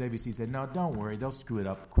friend who works at ABC said, no, don't worry, they'll screw it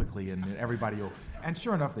up quickly, and everybody will. And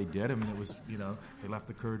sure enough, they did. I mean, it was, they left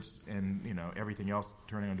the Kurds and, everything else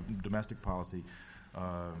turning on domestic policy.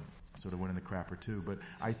 Sort of went in the crapper too, but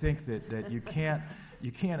I think that you can't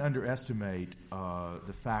underestimate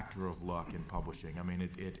the factor of luck in publishing. I mean,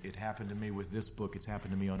 it happened to me with this book. It's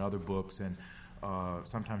happened to me on other books, and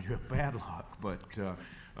sometimes you have bad luck, but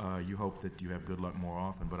you hope that you have good luck more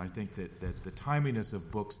often. But I think that the timeliness of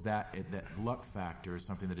books, that luck factor, is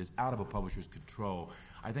something that is out of a publisher's control.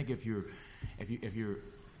 I think if you're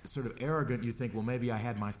sort of arrogant, you think, well, maybe I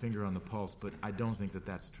had my finger on the pulse, but I don't think that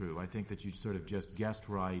that's true. I think that you sort of just guessed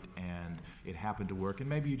right, and it happened to work, and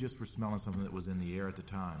maybe you just were smelling something that was in the air at the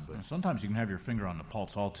time. But sometimes you can have your finger on the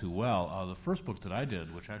pulse all too well. The first book that I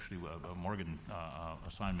did, which actually Morgan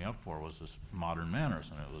signed me up for, was this Modern Manners,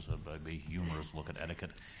 and it was a humorous look at etiquette.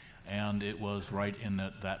 And it was right in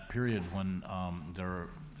that period when there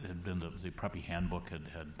had been the Preppy Handbook had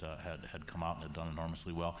come out and had done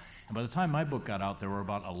enormously well. And by the time my book got out, there were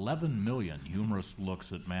about 11 million humorous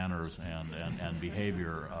looks at manners and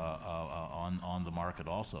behavior on the market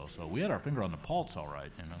also. So we had our finger on the pulse, all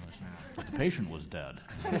right. But the patient was dead.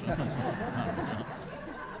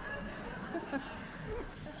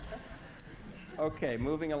 Okay,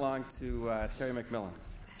 moving along to Terry McMillan.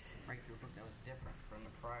 Breakthrough book that was different from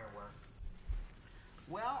the prior work.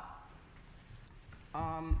 Well,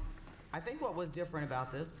 I think what was different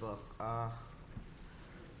about this book,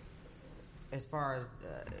 as far as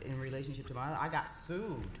in relationship to I got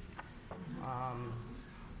sued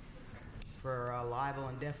for libel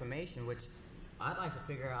and defamation, which I'd like to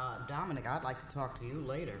figure out. Dominic, I'd like to talk to you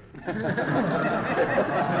later to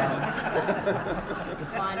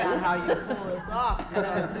find out how you pull this off.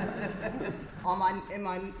 Because in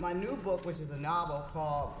my new book, which is a novel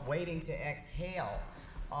called Waiting to Exhale,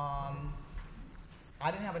 I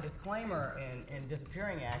didn't have a disclaimer in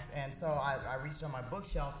Disappearing Acts, and so I reached on my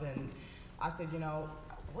bookshelf and I said,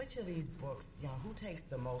 which of these books, who takes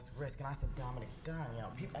the most risk? And I said, Dominic Dunn,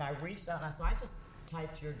 people, and I reached out and I just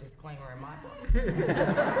typed your disclaimer in my book. So it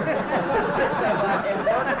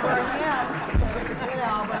worked for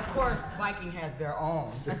him, but of course Viking has their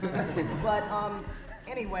own. But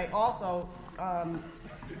anyway, also,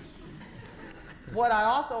 what I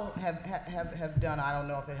also have done, I don't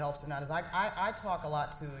know if it helps or not, is I talk a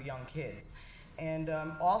lot to young kids. And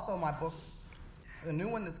also my book, the new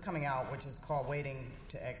one that's coming out, which is called Waiting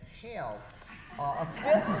to Exhale, a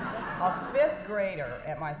fifth grader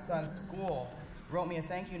at my son's school wrote me a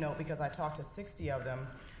thank you note because I talked to 60 of them,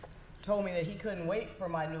 told me that he couldn't wait for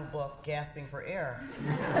my new book, Gasping for Air,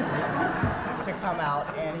 to come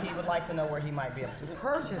out, and he would like to know where he might be able to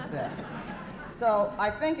purchase it. So I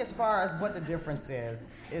think as far as what the difference is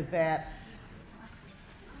that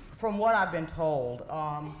from what I've been told,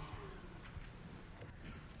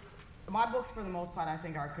 my books for the most part I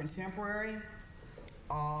think are contemporary.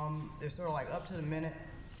 They're sort of like up to the minute.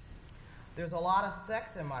 There's a lot of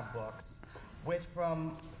sex in my books, which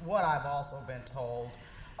from what I've also been told,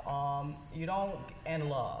 you don't, and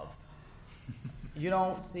love. You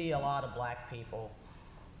don't see a lot of black people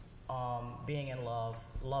being in love,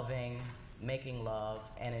 loving, making love,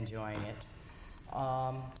 and enjoying it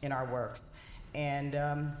in our works. And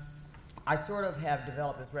I sort of have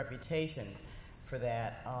developed this reputation for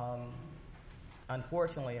that.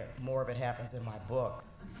 Unfortunately, more of it happens in my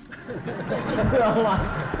books. But,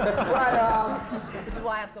 which is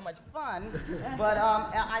why I have so much fun. But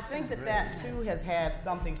I think that too has had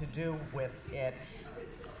something to do with it,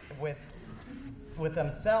 with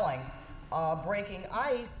them selling. Breaking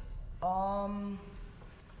Ice,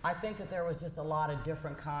 I think that there was just a lot of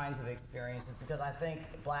different kinds of experiences because I think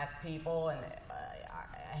black people and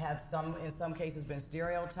have in some cases been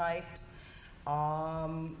stereotyped.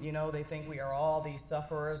 You know, they think we are all these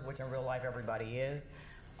sufferers, which in real life everybody is.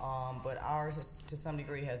 But ours, to some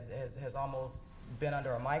degree, has almost been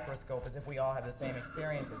under a microscope as if we all have the same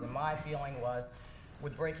experiences. And my feeling was,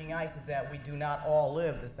 with Breaking Ice, is that we do not all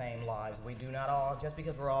live the same lives. We do not all, just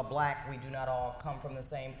because we're all black, we do not all come from the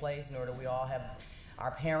same place, nor do we all have,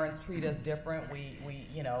 our parents treat us different. We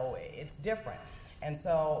you know, it's different. And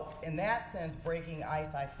so, in that sense, Breaking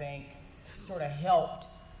Ice, I think, sort of helped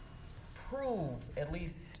prove, at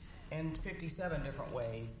least in 57 different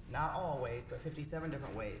ways, not all ways, but 57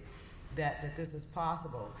 different ways, that this is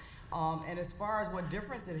possible. And as far as what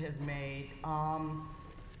difference it has made,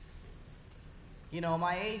 you know,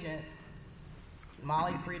 my agent,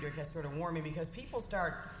 Molly Friedrich, has sort of warned me because people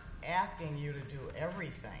start asking you to do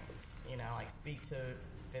everything, you know, like speak to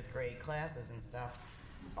fifth grade classes and stuff.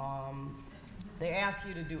 They ask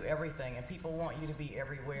you to do everything, and people want you to be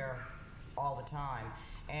everywhere all the time.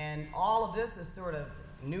 And all of this is sort of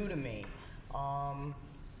new to me. And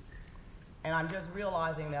I'm just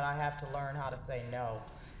realizing that I have to learn how to say no,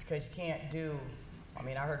 because you can't do, I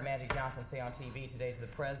mean, I heard Magic Johnson say on TV today to the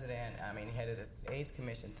president, I mean, he head of this AIDS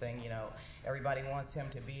Commission thing, you know, everybody wants him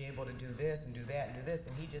to be able to do this and do that and do this,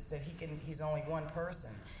 and he just said he's only one person,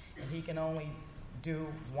 and he can only do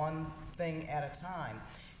one thing at a time.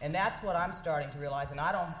 And that's what I'm starting to realize, and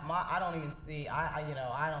I don't even see, you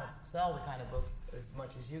know, I don't sell the kind of books as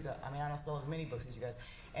much as you guys. I mean, I don't sell as many books as you guys.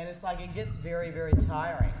 And it's like, it gets very, very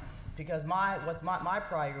tiring, because my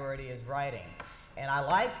priority is writing. And I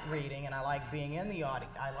like reading, and I like being in the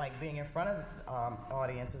audience. I like being in front of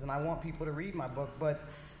audiences, and I want people to read my book. But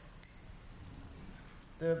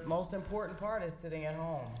the most important part is sitting at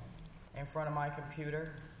home in front of my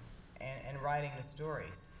computer and writing the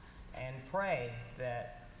stories, and pray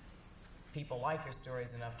that people like your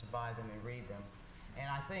stories enough to buy them and read them. And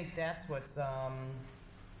I think that's what's,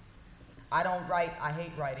 I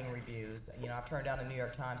hate writing reviews. You know, I've turned down the New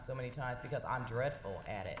York Times so many times because I'm dreadful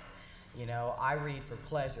at it. You know, I read for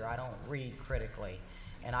pleasure. I don't read critically,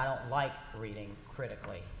 and I don't like reading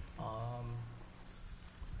critically.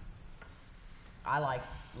 I like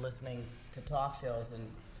listening to talk shows and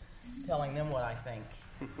telling them what I think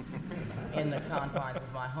in the confines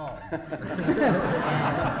of my home. And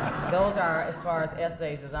those are as far as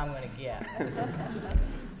essays as I'm going to get.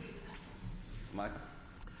 Mike?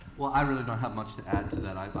 Well, I really don't have much to add to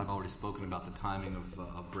that. I've already spoken about the timing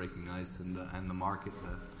of Breaking Ice and the market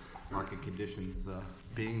conditions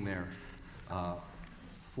being there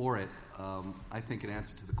for it. I think in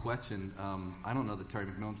answer to the question, I don't know that Terry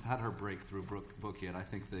McMillan's had her breakthrough book yet. I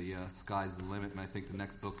think the sky's the limit, and I think the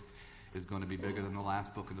next book is going to be bigger than the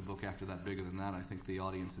last book, and the book after that bigger than that. I think the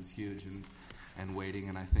audience is huge and waiting,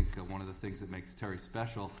 and I think one of the things that makes Terry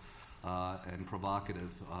special and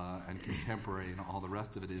provocative and contemporary and all the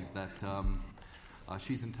rest of it is that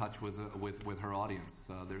she's in touch with her audience.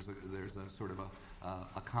 There's a sort of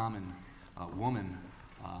a common woman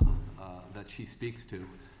that she speaks to,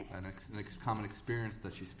 and a common experience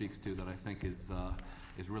that she speaks to that I think is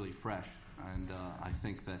really fresh, and I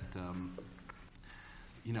think that.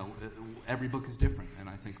 You know, every book is different, and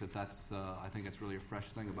I think that's really a fresh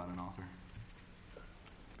thing about an author.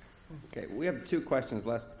 Okay, we have 2 questions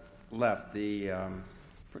left. The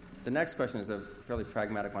next question is a fairly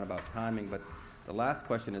pragmatic one about timing, but the last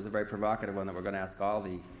question is a very provocative one that we're going to ask all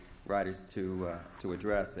the writers to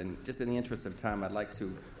address. And just in the interest of time, I'd like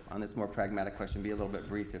to, on this more pragmatic question, be a little bit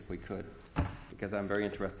brief if we could, because I'm very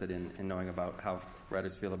interested in knowing about how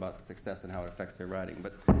writers feel about success and how it affects their writing.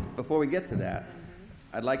 But before we get to that,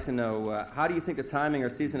 I'd like to know, how do you think the timing or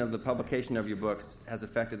season of the publication of your books has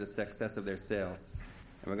affected the success of their sales?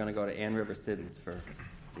 And we're going to go to Ann River Siddons for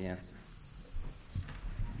the answer.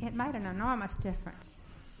 It made an enormous difference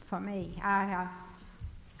for me. I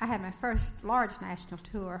had my first large national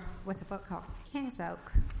tour with a book called King's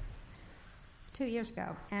Oak 2 years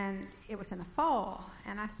ago, and it was in the fall,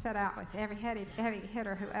 and I set out with every heavy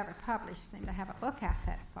hitter who ever published seemed to have a book out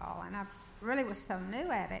that fall, and I really was so new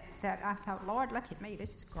at it that I thought, Lord, look at me,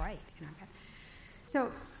 this is great.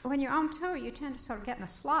 So when you're on tour, you tend to sort of get in a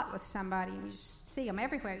slot with somebody, and you see them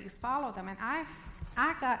everywhere, you follow them, and I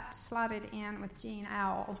got slotted in with Jean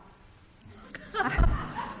Auel.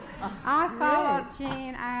 I followed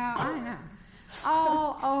Jean Auel, I know,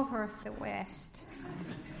 all over the West.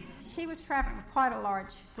 She was traveling with quite a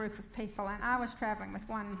large group of people, and I was traveling with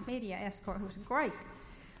one media escort who was great.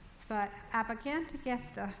 But I began to get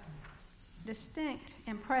the distinct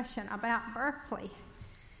impression about Berkeley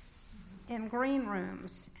in green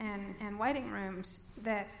rooms and waiting rooms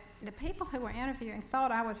that the people who were interviewing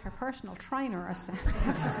thought I was her personal trainer or something.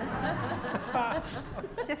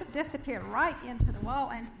 Just disappeared right into the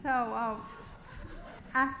wall. And so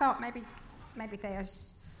I thought maybe there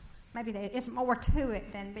is more to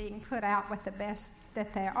it than being put out with the best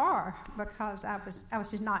that there are, because I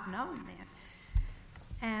was just not known then.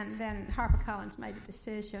 And then HarperCollins made a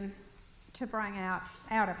decision to bring out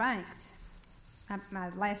Outer Banks, my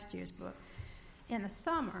last year's book, in the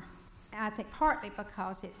summer. I think partly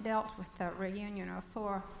because it dealt with the reunion of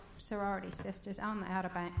 4 sorority sisters on the Outer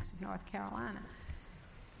Banks of North Carolina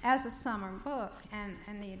as a summer book,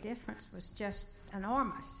 and the difference was just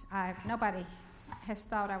enormous. Nobody has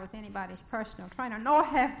thought I was anybody's personal trainer, nor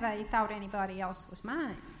have they thought anybody else was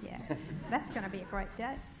mine yet. That's going to be a great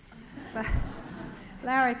day. But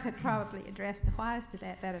Larry could probably address the whys to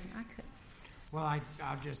that better than I could. Well,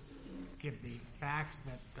 I'll just give the facts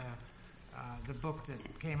that the book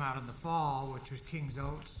that came out in the fall, which was King's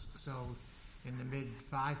Oats, so in the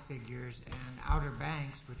mid-5 figures, and Outer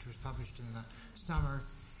Banks, which was published in the summer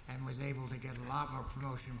and was able to get a lot more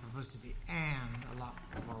promotion and publicity and a lot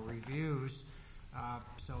more reviews,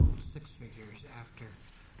 sold 6 figures after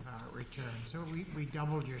return. So we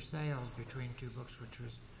doubled your sales between 2 books, which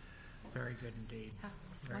was very good indeed.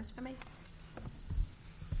 Nice for me.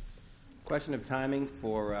 Question of timing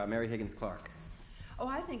for Mary Higgins Clark. Oh,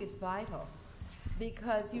 I think it's vital,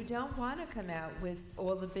 because you don't want to come out with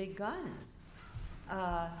all the big guns.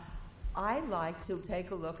 I like to take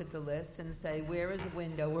a look at the list and say, where is a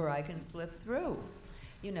window where I can slip through?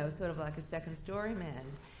 Sort of like a second story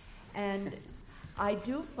man. And I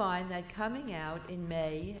do find that coming out in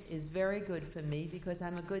May is very good for me, because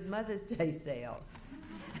I'm a good Mother's Day sale,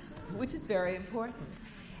 which is very important.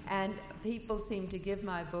 And people seem to give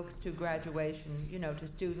my books to graduation, to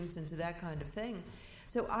students and to that kind of thing.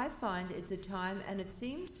 So I find it's a time, and it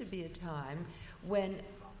seems to be a time when,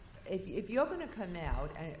 if you're going to come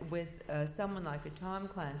out with someone like a Tom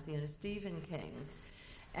Clancy and a Stephen King,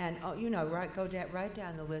 and go right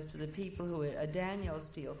down the list of the people who are Danielle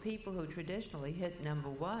Steele, people who traditionally hit number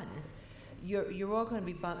 1, you're all going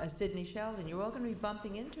to be Sidney Sheldon. You're all going to be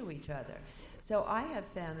bumping into each other. So I have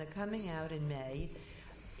found that coming out in May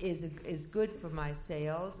is good for my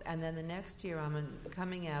sales, and then the next year I'm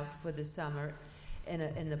coming out for the summer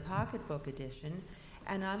in the pocketbook edition,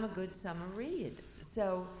 and I'm a good summer read.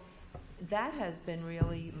 So that has been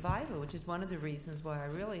really vital, which is one of the reasons why I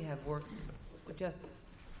really have worked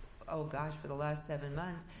for the last 7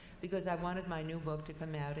 months, because I wanted my new book to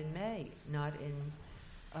come out in May, not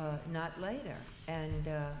later. And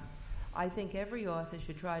I think every author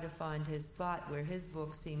should try to find his spot where his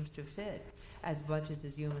book seems to fit, as much as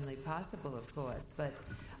is humanly possible, of course. But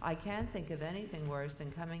I can't think of anything worse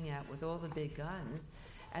than coming out with all the big guns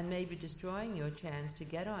and maybe destroying your chance to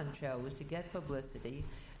get on shows, to get publicity,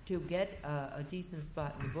 to get a decent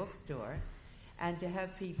spot in the bookstore, and to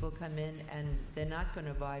have people come in and they're not going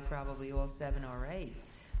to buy probably all 7 or 8.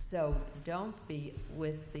 So don't be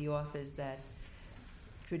with the authors that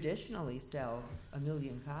traditionally sell 1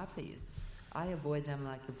 million copies. I avoid them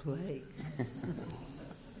like the plague.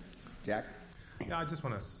 Jack? Yeah, I just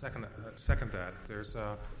want to second that. There's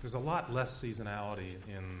a lot less seasonality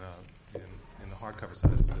in the hardcover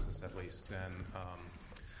side of this business, at least,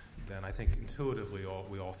 than I think intuitively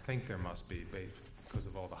we all think there must be, because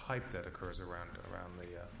of all the hype that occurs around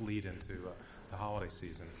the lead into the holiday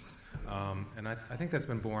season. And I think that's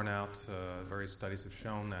been borne out. Various studies have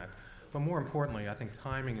shown that. But more importantly, I think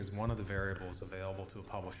timing is one of the variables available to a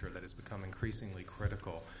publisher that has become increasingly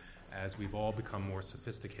critical as we've all become more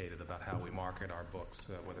sophisticated about how we market our books,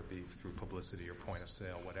 whether it be through publicity or point of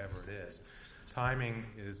sale, whatever it is. Timing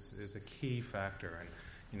is a key factor,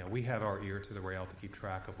 and we have our ear to the rail to keep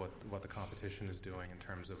track of what the competition is doing in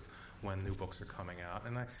terms of when new books are coming out.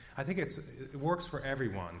 And I think it works for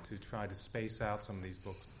everyone to try to space out some of these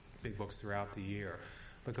big books throughout the year,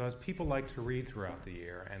 because people like to read throughout the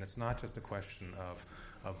year, and it's not just a question of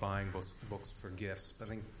buying books for gifts. I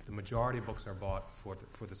think the majority of books are bought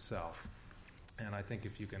for the self, and I think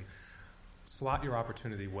if you can slot your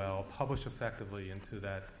opportunity well, publish effectively into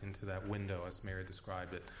that window, as Mary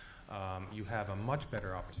described it, you have a much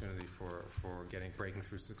better opportunity for breaking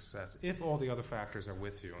through success if all the other factors are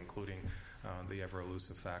with you, including the ever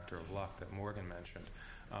elusive factor of luck that Morgan mentioned.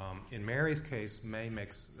 In Mary's case, May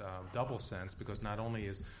makes double sense, because not only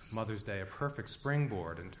is Mother's Day a perfect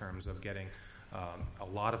springboard in terms of getting a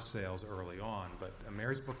lot of sales early on, but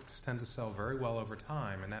Mary's books tend to sell very well over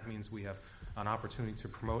time, and that means we have an opportunity to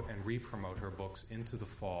promote and re-promote her books into the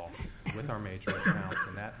fall with our major accounts,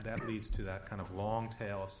 and that leads to that kind of long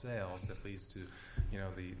tail of sales that leads to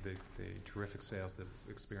the terrific sales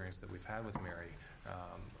experience that we've had with Mary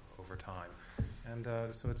over time. And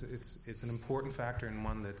so it's an important factor, and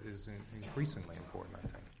one that is increasingly important, I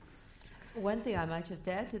think. One thing I might just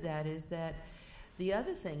add to that is that the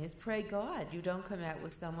other thing is, pray God you don't come out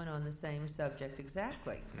with someone on the same subject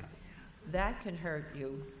exactly. That can hurt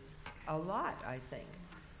you a lot, I think.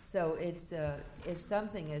 So it's if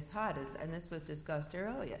something is hot, and this was discussed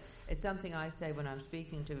earlier, it's something I say when I'm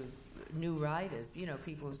speaking to new writers,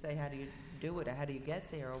 people who say, how do you do it, or how do you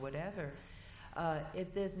get there, or whatever.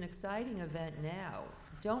 If there's an exciting event now,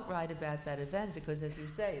 don't write about that event, because, as you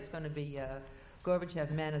say, it's going to be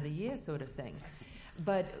Gorbachev Man of the Year sort of thing.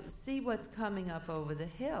 But see what's coming up over the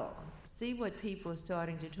hill. See what people are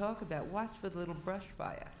starting to talk about. Watch for the little brush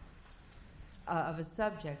fire of a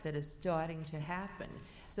subject that is starting to happen,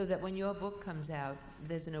 so that when your book comes out,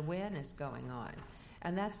 there's an awareness going on.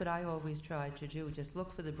 And that's what I always try to do, just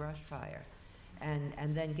look for the brush fire.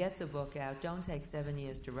 And then get the book out. Don't take 7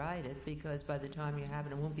 years to write it, because by the time you have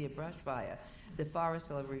it, it won't be a brush fire. The forest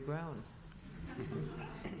will have regrown.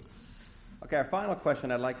 Okay, our final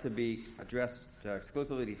question I'd like to be addressed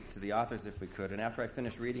exclusively to the authors, if we could. And after I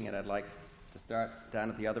finish reading it, I'd like to start down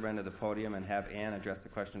at the other end of the podium and have Anne address the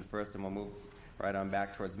question first, and we'll move right on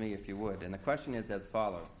back towards me, if you would. And the question is as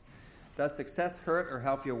follows. Does success hurt or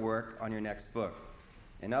help your work on your next book?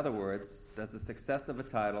 In other words, does the success of a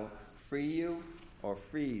title free you or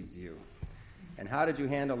freeze you? And how did you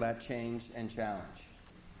handle that change and challenge?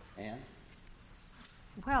 Anne?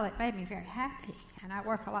 Well, it made me very happy, and I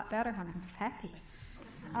work a lot better when I'm happy.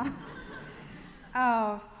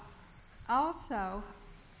 Also,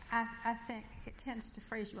 I think it tends to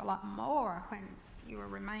freeze you a lot more when you are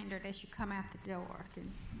reminded as you come out the door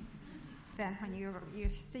than when you're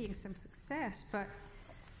seeing some success. But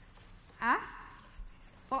I've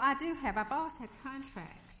always had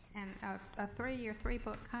contracts, and a 3-year,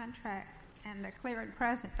 3-book contract, and the clear and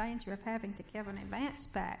present danger of having to give an advance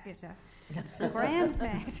back is a grand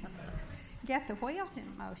thing to get the wheels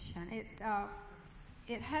in motion.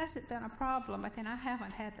 It hasn't been a problem, but then I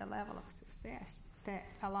haven't had the level of success that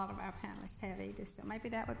a lot of our panelists have either. So maybe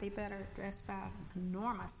that would be better addressed by an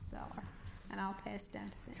enormous seller, and I'll pass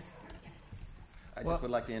down to them. I just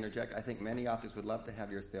would like to interject. I think many authors would love to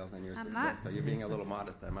have your sales and your success, so you're being a little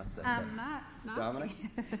modest, I must say. I'm not. Dominic?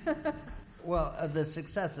 Well, the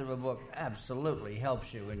success of a book absolutely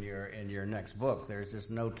helps you in your next book. There's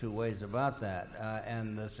just no two ways about that.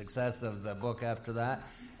 And the success of the book after that,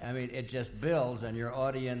 I mean, it just builds, and your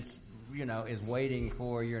audience, is waiting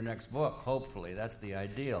for your next book, hopefully. That's the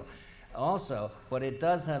ideal. Also, but it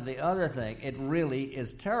does have the other thing. It really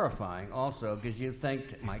is terrifying also, because you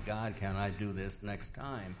think, my God, can I do this next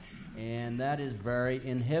time? And that is very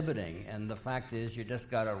inhibiting. And the fact is, you just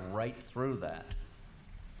got to write through that.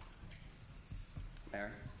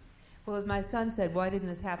 Mary? Well, as my son said, why didn't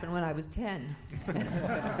this happen when I was 10?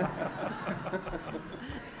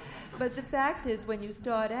 But the fact is, when you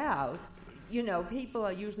start out, people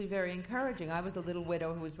are usually very encouraging. I was the little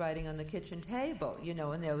widow who was writing on the kitchen table,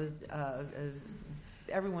 and there was,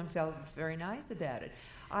 everyone felt very nice about it.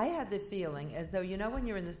 I had the feeling as though, when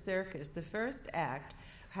you're in the circus, the first act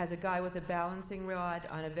has a guy with a balancing rod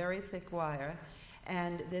on a very thick wire,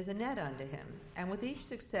 and there's a net under him. And with each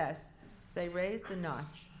success, they raise the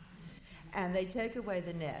notch, and they take away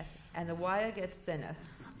the net, and the wire gets thinner.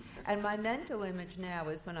 And my mental image now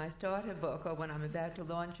is when I start a book or when I'm about to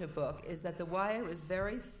launch a book is that the wire is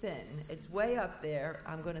very thin. It's way up there.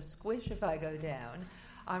 I'm going to squish if I go down.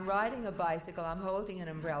 I'm riding a bicycle. I'm holding an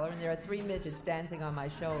umbrella, and there are 3 midgets dancing on my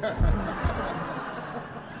shoulder.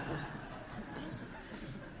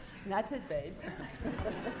 That's it, babe.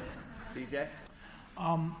 DJ?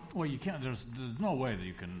 Well, you can't. There's no way that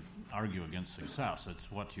you can argue against success. It's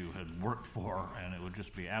what you had worked for, and it would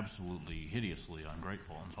just be absolutely hideously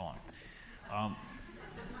ungrateful and so on.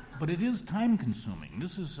 But it is time-consuming.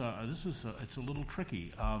 This is it's a little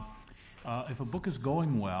tricky. If a book is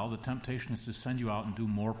going well, the temptation is to send you out and do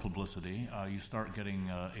more publicity. You start getting,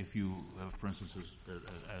 if you, for instance,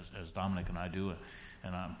 as Dominic and I do,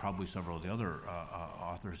 and probably several of the other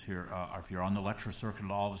authors here, if you're on the lecture circuit,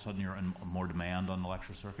 all of a sudden you're in more demand on the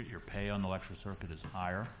lecture circuit. Your pay on the lecture circuit is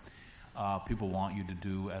higher. People want you to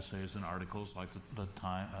do essays and articles like the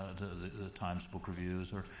Times book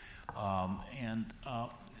reviews, and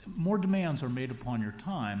more demands are made upon your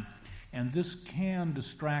time. And this can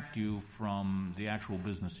distract you from the actual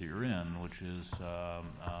business that you're in, which is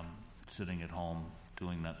sitting at home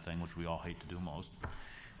doing that thing which we all hate to do most,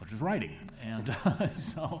 which is writing. And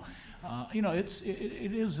so,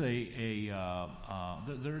 it is there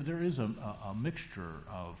is a mixture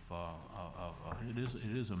of it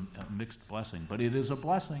is a mixed blessing, but it is a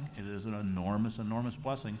blessing. It is an enormous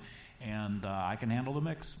blessing, and I can handle the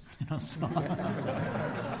mix. So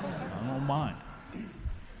I don't mind.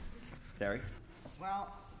 Terry?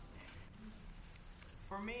 Well,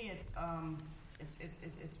 for me, it's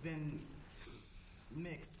been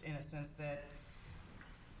mixed in a sense that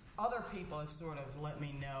other people have sort of let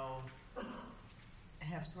me know,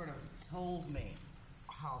 have sort of told me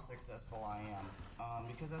how successful I am.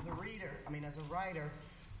 Because as a writer,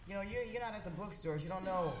 you're not at the bookstores. You don't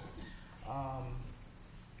know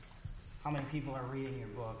how many people are reading your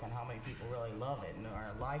book and how many people really love it and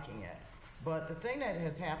are liking it. But the thing that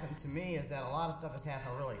has happened to me is that a lot of stuff has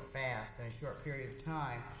happened really fast in a short period of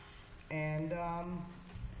time. And,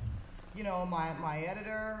 my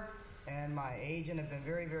editor and my agent have been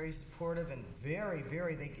very, very supportive and they're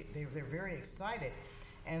very excited.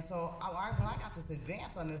 And so when I got this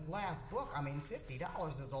advance on this last book,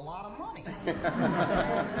 $50 is a lot of money. And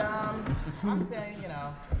I'm saying,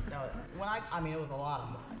 it was a lot of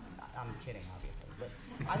money. I'm kidding, obviously. But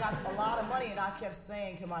I got a lot of money, and I kept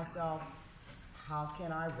saying to myself, how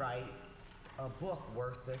can I write a book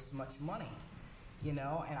worth this much money? And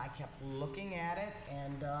I kept looking at it,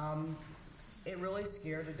 and it really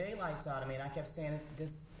scared the daylights out of me. And I kept saying,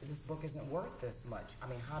 this book isn't worth this much.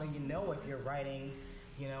 How do you know if you're writing,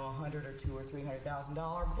 $100,000 or $200,000 or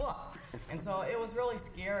 $300,000 book? And so it was really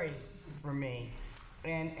scary for me.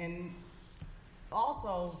 And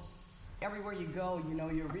also, everywhere you go,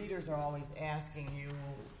 your readers are always asking you,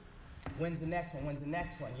 when's the next one,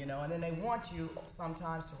 and then they want you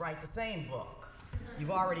sometimes to write the same book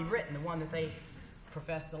you've already written, the one that they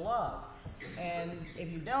profess to love. And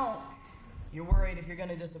if you don't, you're worried if you're going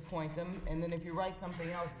to disappoint them, and then if you write something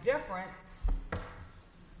else different,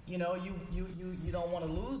 you don't want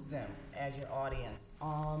to lose them as your audience.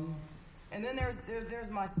 And then there's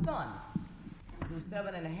my son, who's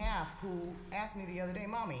 7.5, who asked me the other day,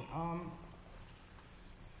 Mommy,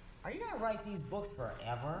 are you going to write these books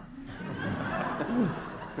forever?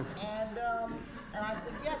 And I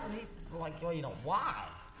said, yes. And he's like, well, why?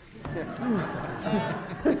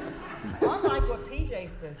 And unlike what PJ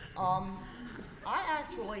says, I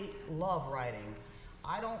actually love writing.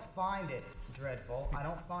 I don't find it dreadful. I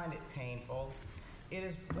don't find it painful. It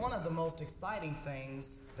is one of the most exciting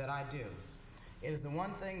things that I do. It is the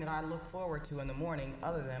one thing that I look forward to in the morning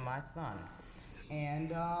other than my son.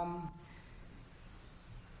 And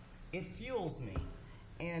it fuels me.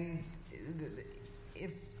 And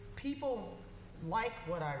if people like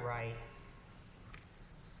what I write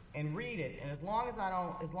and read it, and I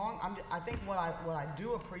think what I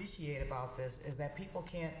do appreciate about this is that people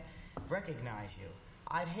can't recognize you.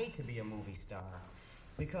 I'd hate to be a movie star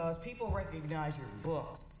because people recognize your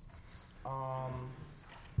books,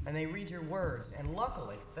 and they read your words. And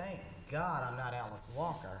luckily, thank God, I'm not Alice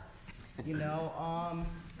Walker.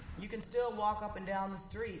 You can still walk up and down the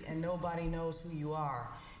street and nobody knows who you are.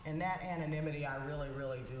 And that anonymity I really,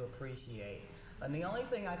 really do appreciate. And the only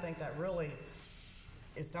thing I think that really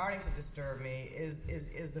is starting to disturb me is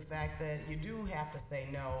the fact that you do have to say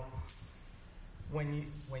no when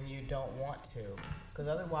you don't want to. Because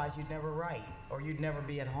otherwise you'd never write or you'd never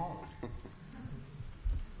be at home.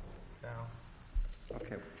 So,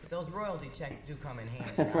 okay. Those royalty checks do come in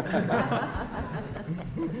handy.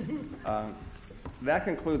 That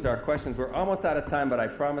concludes our questions. We're almost out of time, but I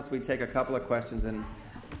promise we take a couple of questions. And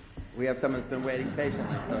We have someone that's been waiting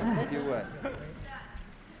patiently, so if you would.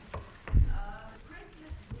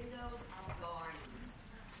 Christmas Widows of Gardens.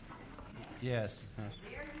 Yes.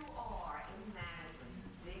 There you are in Madison,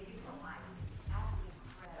 big as a light. Absolutely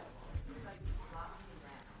incredible. It's because it's flopping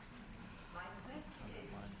around. My question is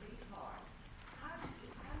three-part. How did you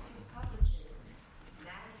publicists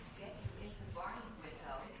manage to get you into Barney's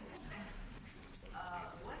windows?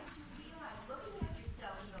 What did you feel like looking at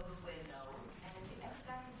yourself in those windows, and you ever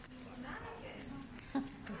got to keep a mannequin?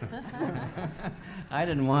 I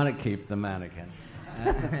didn't want to keep the mannequin.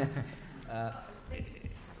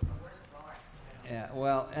 Yeah,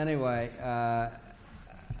 well, anyway,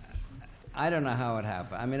 I don't know how it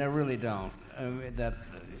happened. I mean, I really don't.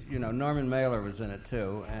 Norman Mailer was in it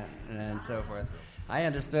too, and so forth. I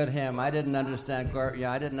understood him. I didn't understand.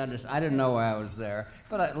 I didn't know why I was there.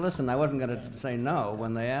 But listen, I wasn't going to say no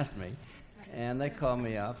when they asked me, and they called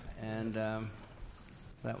me up, and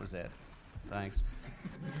that was it. Thanks.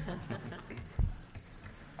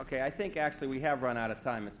 Okay, I think actually we have run out of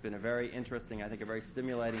time. It's been a very interesting, I think a very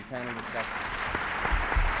stimulating panel discussion.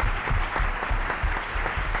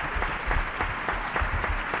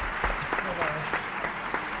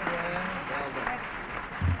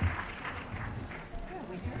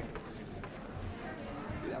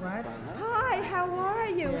 Hi, how are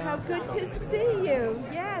you? How good to see you.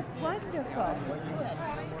 Yes, wonderful. Are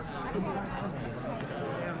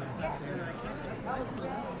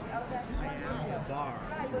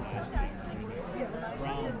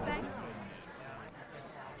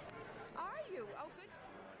you? Oh, good.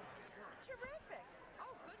 Terrific.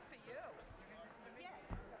 Oh, good for you. Yes.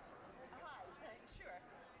 Hi. Sure.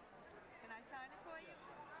 Can I sign it for you?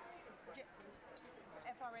 Frank.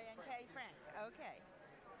 Frank. Okay.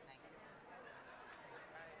 Thank you.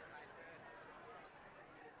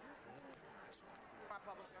 My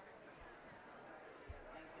publisher.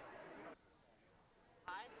 Thank you.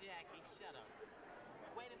 Hi, Jackie. Shut up.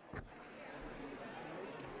 Wait a minute.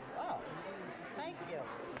 Oh, thank you.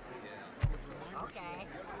 Okay.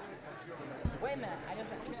 Wait a minute. I just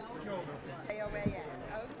want to AOAN. Okay.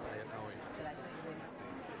 Did I say you?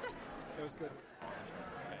 It was good.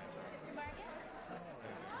 Mr. Market?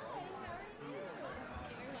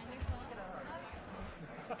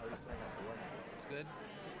 It's good?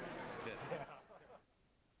 Good.